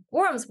 which in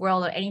Orum's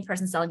world or any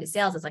person selling to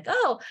sales is like,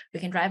 oh,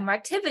 we can drive more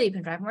activity, we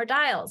can drive more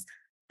dials.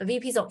 But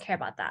VPs don't care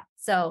about that.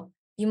 So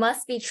you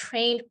must be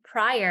trained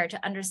prior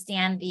to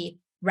understand the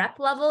rep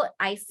level,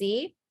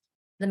 IC,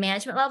 the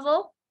management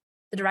level,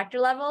 the director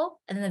level,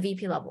 and then the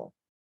VP level.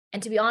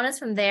 And to be honest,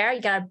 from there,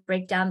 you got to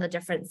break down the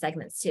different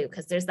segments too,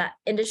 because there's that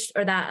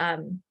industry or that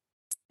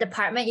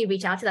department you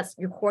reach out to, that's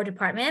your core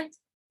department,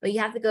 but you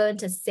have to go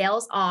into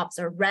sales ops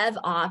or rev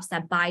ops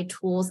that buy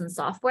tools and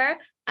software,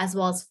 as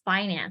well as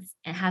finance,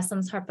 and have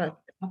some sort of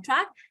talk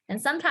track.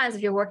 And sometimes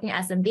if you're working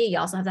at SMB, you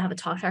also have to have a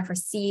talk track for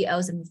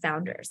CEOs and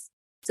founders.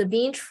 So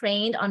being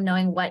trained on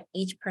knowing what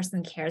each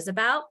person cares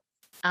about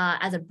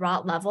as a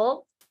broad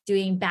level,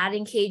 doing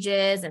batting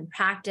cages and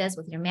practice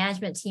with your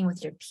management team,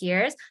 with your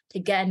peers to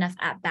get enough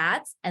at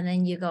bats. And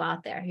then you go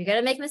out there. You're going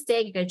to make a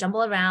mistake. You're going to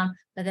jumble around.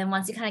 But then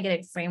once you kind of get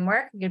a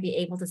framework, you're going to be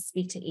able to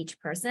speak to each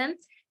person.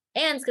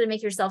 And it's going to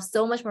make yourself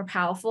so much more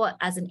powerful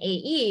as an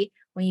AE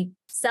when you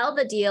sell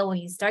the deal, when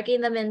you start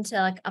getting them into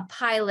like a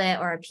pilot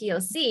or a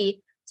POC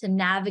to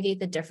navigate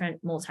the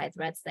different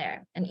multi-threads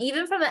there. And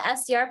even from an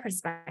SDR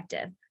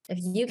perspective, if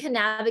you can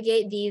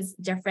navigate these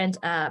different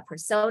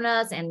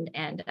personas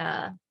and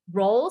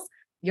roles,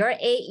 your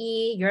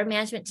AE, your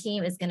management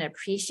team is going to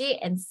appreciate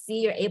and see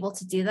you're able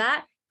to do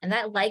that. And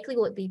that likely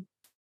will be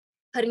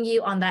putting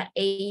you on that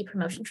AE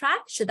promotion track,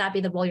 should that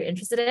be the role you're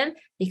interested in,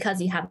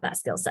 because you have that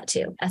skill set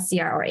too,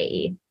 SDR or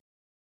AE.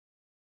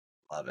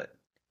 Love it.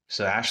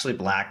 So Ashley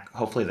Black,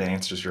 hopefully that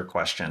answers your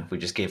question. We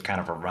just gave kind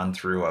of a run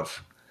through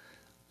of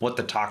what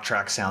the talk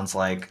track sounds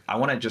like.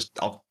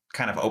 I'll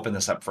kind of open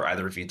this up for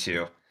either of you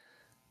too.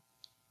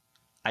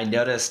 I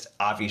noticed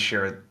Avi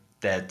shared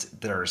that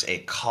there's a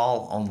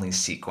call only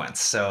sequence.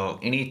 So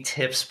any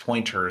tips,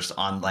 pointers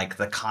on like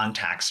the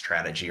contact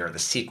strategy or the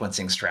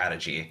sequencing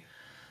strategy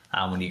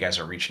when you guys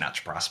are reaching out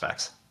to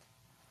prospects?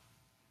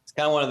 It's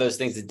kind of one of those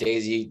things that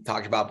Daisy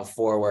talked about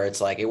before, where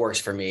it's like, it works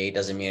for me,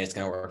 doesn't mean it's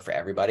going to work for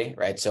everybody,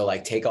 right? So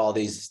like, take all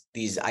these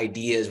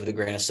ideas with a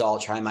grain of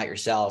salt, try them out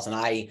yourselves. And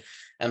I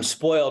am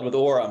spoiled with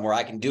Orum, where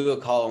I can do a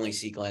call only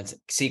sequence,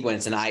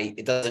 and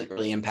it doesn't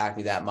really impact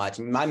me that much.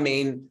 My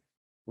main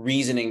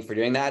reasoning for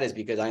doing that is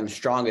because I'm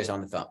strongest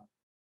on the phone.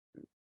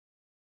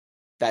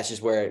 That's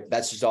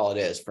just all it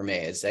is for me.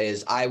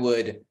 Is I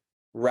would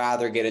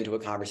rather get into a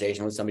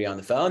conversation with somebody on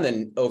the phone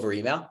than over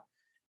email.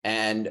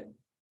 And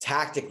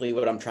tactically,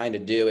 what I'm trying to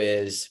do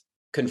is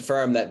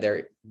confirm that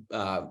their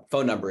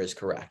phone number is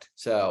correct.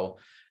 So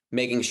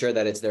making sure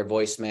that it's their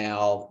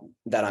voicemail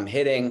that I'm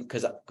hitting,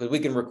 because we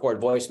can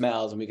record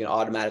voicemails and we can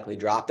automatically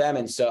drop them.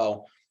 And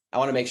so I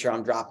want to make sure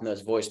I'm dropping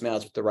those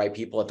voicemails with the right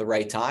people at the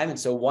right time. And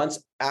so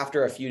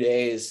after a few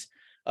days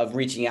of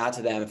reaching out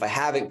to them, if I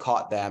haven't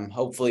caught them,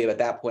 hopefully at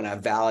that point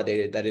I've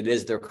validated that it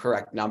is their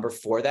correct number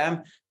for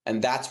them. And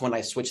that's when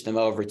I switch them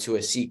over to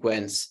a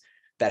sequence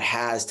that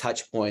has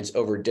touch points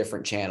over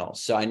different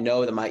channels. So I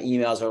know that my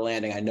emails are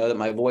landing. I know that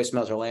my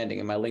voicemails are landing,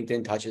 and my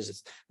LinkedIn touches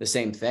is the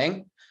same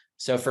thing.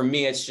 So for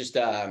me, it's just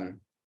a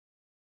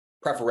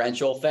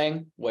preferential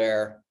thing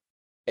where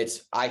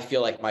I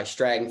feel like my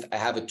strength, I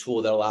have a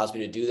tool that allows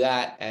me to do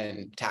that.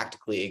 And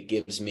tactically, it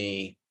gives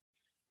me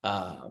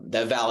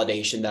the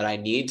validation that I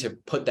need to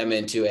put them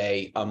into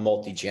a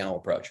multi-channel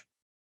approach.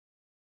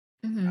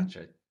 Mm-hmm.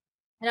 Gotcha.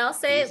 And I'll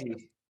say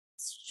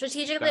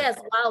strategically as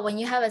well, when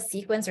you have a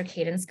sequence or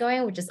cadence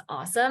going, which is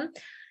awesome,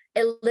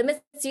 it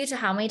limits you to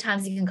how many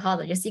times you can call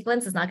them. Your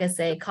sequence is not going to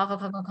say call,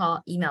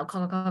 email,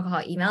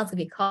 call, email. It's going to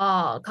be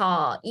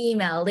call,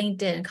 email,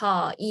 LinkedIn,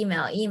 call,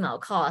 email,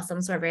 call,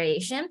 some sort of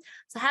variation.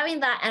 So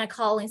having that and a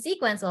calling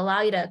sequence will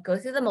allow you to go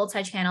through the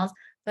multi-channels,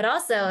 but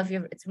also if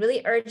it's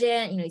really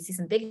urgent, you see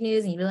some big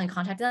news and you really want to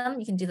contact them,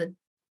 you can do the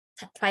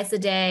twice a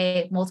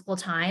day, multiple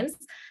times.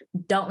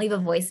 Don't leave a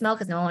voicemail,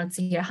 because no one wants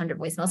to hear 100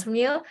 voicemails from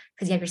you,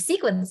 because you have your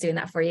sequence doing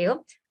that for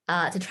you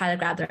to try to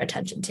grab their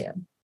attention too.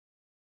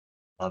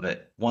 Love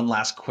it. One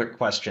last quick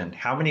question.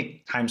 How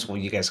many times will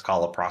you guys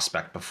call a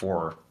prospect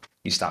before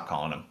you stop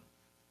calling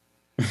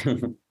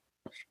them?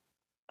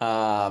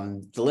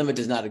 The limit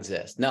does not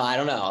exist. No, I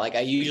don't know. Like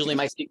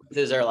my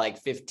sequences are like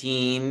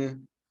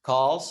 15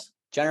 calls,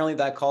 generally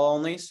that call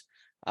onlys.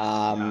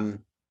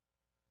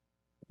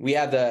 We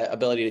have the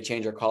ability to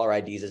change our caller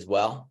IDs as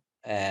well.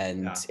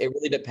 And it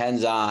really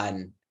depends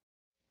on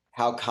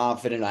how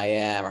confident I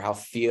am or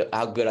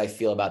how good I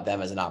feel about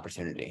them as an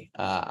opportunity.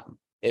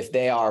 If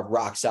they are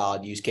rock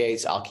solid use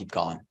case, I'll keep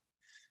calling.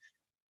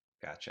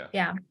 Gotcha.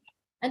 Yeah.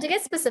 And to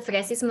get specific,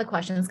 I see some of the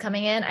questions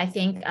coming in. I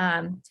think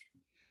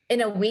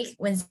in a week,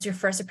 when it's your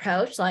first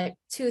approach, like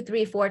 2,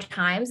 3, 4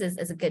 times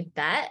is a good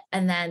bet.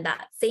 And then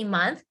that same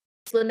month,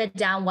 slim it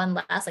down one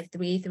less, like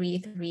 3, 3,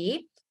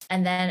 3.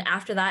 And then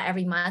after that,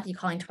 every month, you're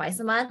calling twice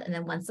a month and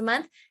then once a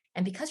month.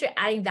 And because you're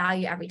adding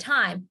value every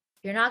time,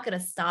 you're not going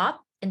to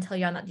stop until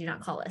you're on that do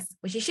not call list,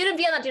 which you shouldn't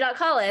be on that do not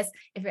call list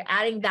if you're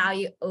adding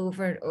value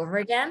over and over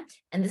again.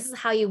 And this is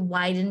how you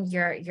widen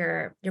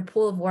your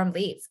pool of warm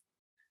leads.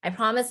 I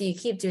promise you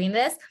keep doing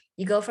this.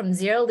 You go from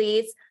 0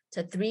 leads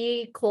to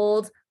 3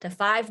 cold, to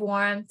 5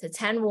 warm, to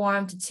 10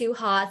 warm, to 2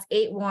 hot,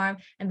 8 warm.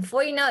 And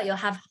before you know it, you'll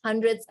have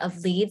hundreds of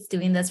leads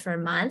doing this for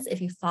months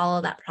if you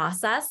follow that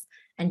process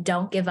and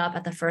don't give up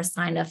at the first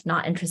sign of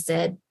not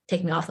interested,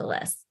 take me off the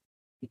list.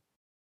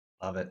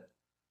 Love it.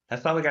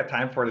 That's all we got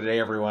time for today,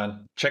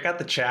 everyone. Check out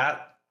the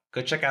chat.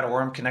 Go check out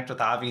Orum, connect with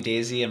Avi,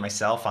 Daisy, and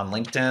myself on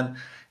LinkedIn.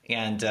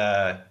 And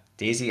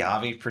Daisy,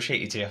 Avi, appreciate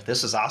you too.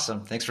 This was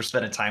awesome. Thanks for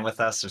spending time with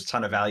us. There's a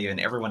ton of value, and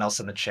everyone else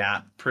in the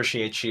chat.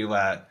 Appreciate you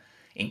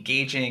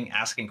engaging,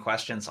 asking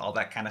questions, all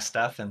that kind of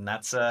stuff. And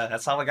that's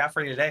all we got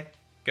for you today.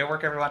 Good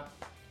work, everyone.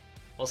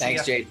 We'll see you.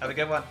 Thanks, Jason. Have a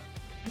good one.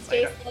 Thanks,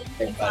 Jason.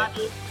 Thanks,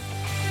 Bobby.